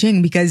of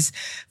coaching, because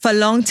for a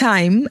long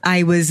time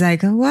I was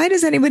like, why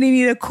does anybody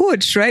need a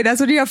coach, right?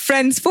 That's what you have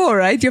friends for,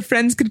 right? Your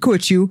friends could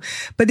coach you.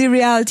 But the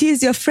reality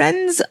is your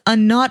friends are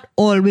not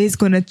always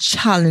going to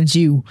challenge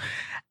you.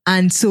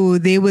 And so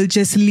they will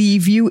just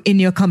leave you in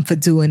your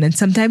comfort zone. And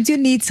sometimes you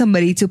need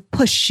somebody to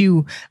push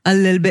you a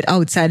little bit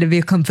outside of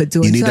your comfort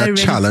zone. You need a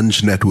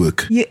challenge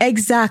network. Yeah,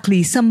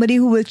 exactly. Somebody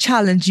who will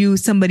challenge you,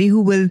 somebody who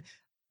will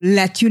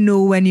let you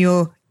know when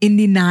you're in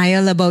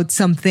denial about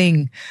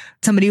something.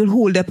 Somebody will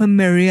hold up a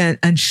mirror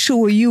and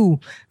show you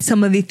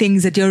some of the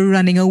things that you're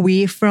running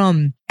away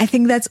from. I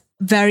think that's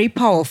very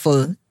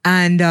powerful.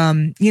 And,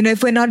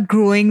 if we're not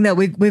growing, that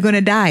we're going to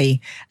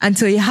die. And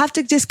so you have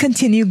to just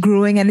continue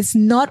growing. And it's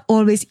not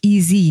always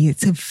easy.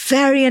 It's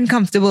very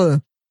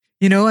uncomfortable,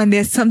 and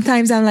there's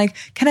sometimes I'm like,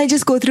 can I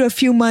just go through a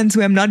few months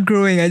where I'm not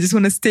growing? I just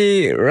want to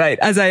stay right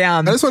as I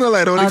am. I just want to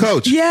lie down on the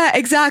couch. Yeah,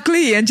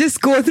 exactly. And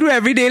just go through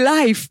everyday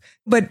life.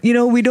 But,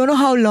 we don't know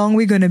how long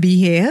we're going to be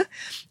here.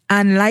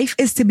 And life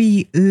is to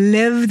be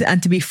lived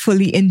and to be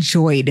fully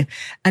enjoyed.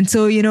 And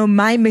so,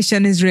 my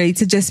mission is really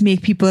to just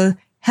make people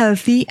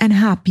healthy and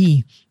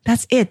happy.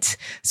 That's it.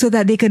 So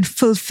that they can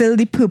fulfill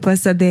the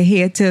purpose that they're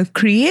here to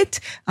create,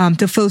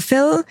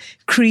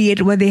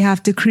 create what they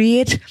have to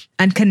create,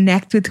 and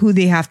connect with who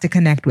they have to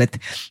connect with.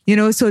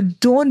 So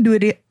don't do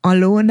it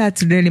alone.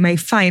 That's really my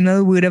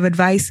final word of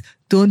advice.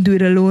 Don't do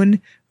it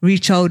alone.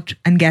 Reach out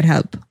and get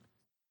help.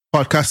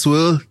 Podcast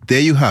world,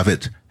 there you have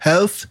it.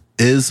 Health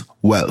is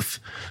wealth.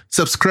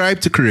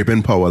 Subscribe to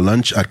Caribbean Power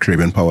Lunch at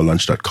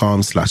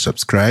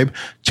caribbeanpowerlunch.com/subscribe.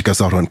 Check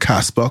us out on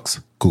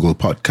Castbox, Google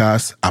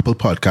Podcasts, Apple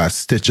Podcasts,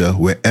 Stitcher,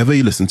 wherever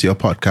you listen to your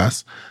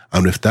podcasts.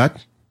 And with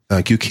that,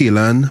 thank you,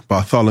 Kaylan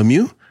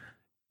Bartholomew,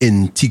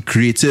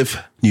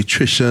 integrative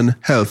nutrition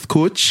health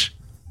coach.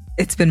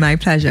 It's been my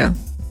pleasure.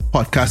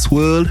 Podcast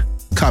World,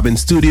 Cabin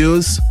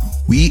Studios,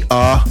 we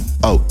are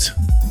out.